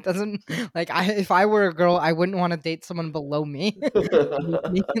 Like it doesn't like if I were a girl, I wouldn't want to date someone below me.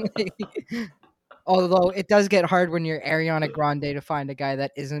 Although it does get hard when you're Ariana Grande to find a guy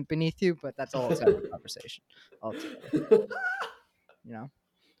that isn't beneath you, but that's all separate conversation altogether. You know?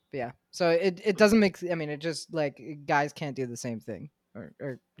 But yeah. So it doesn't make I mean it just like guys can't do the same thing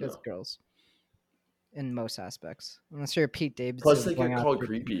or just girls. In most aspects. Unless you're Pete Davidson. Plus they get called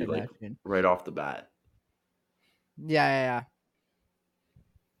creepy like right off the bat. Yeah.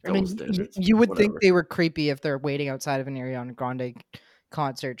 I mean, you would think they were creepy if they're waiting outside of an Ariana Grande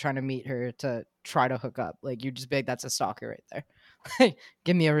concert trying to meet her to try to hook up. Like you'd just be like, that's a stalker right there.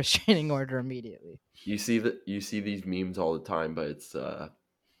 Give me a restraining order immediately. You see these memes all the time, but it's the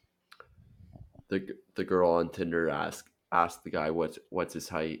girl on Tinder asks the guy what's his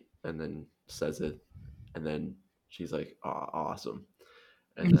height, and then says it, and then she's like, oh, awesome,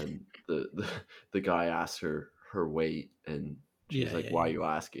 and then the guy asks her weight, and she's like, why are you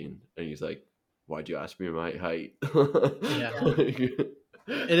asking? And he's like, why'd you ask me my height?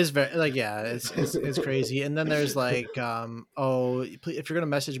 It is very like it's crazy. And then there's like if you're gonna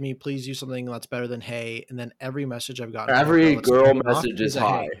message me, please use something that's better than hey. And then every message I've gotten, every girl message is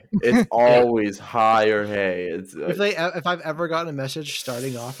hi. It's always hi or hey. It's if I've ever gotten a message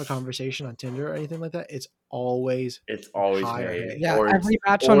starting off a conversation on Tinder or anything like that, it's always hi hey. Yeah, every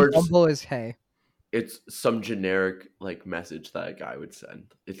match on Bumble is hey. It's some generic like message that a guy would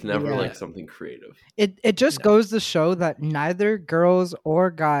send. It's never like something creative. It just goes to show that neither girls or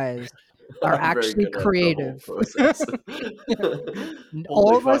guys are actually creative.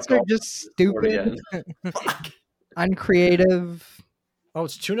 All of us are just stupid, uncreative. Oh,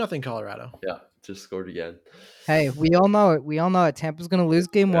 it's 2-0 Colorado. Yeah, just scored again. Hey, we all know it. Tampa's gonna lose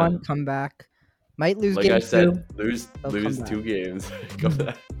game 1, come back. Might lose game 2. Like I said, lose 2 games. Go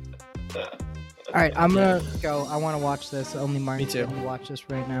back. All right, I'm gonna go. I want to watch this. Only Martin can watch this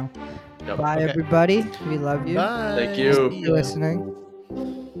right now. Yep. Bye, everybody. We love you. Bye. Thank you for listening.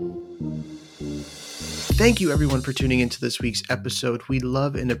 Thank you everyone for tuning into this week's episode. We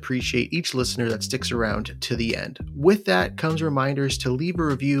love and appreciate each listener that sticks around to the end. With that comes reminders to leave a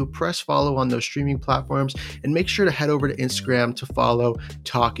review, press follow on those streaming platforms, and make sure to head over to Instagram to follow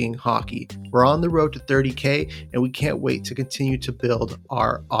Talking Hockey. We're on the road to 30K, and we can't wait to continue to build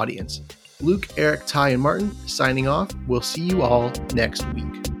our audience. Luke, Eric, Ty, and Martin signing off. We'll see you all next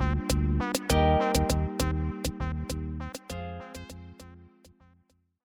week.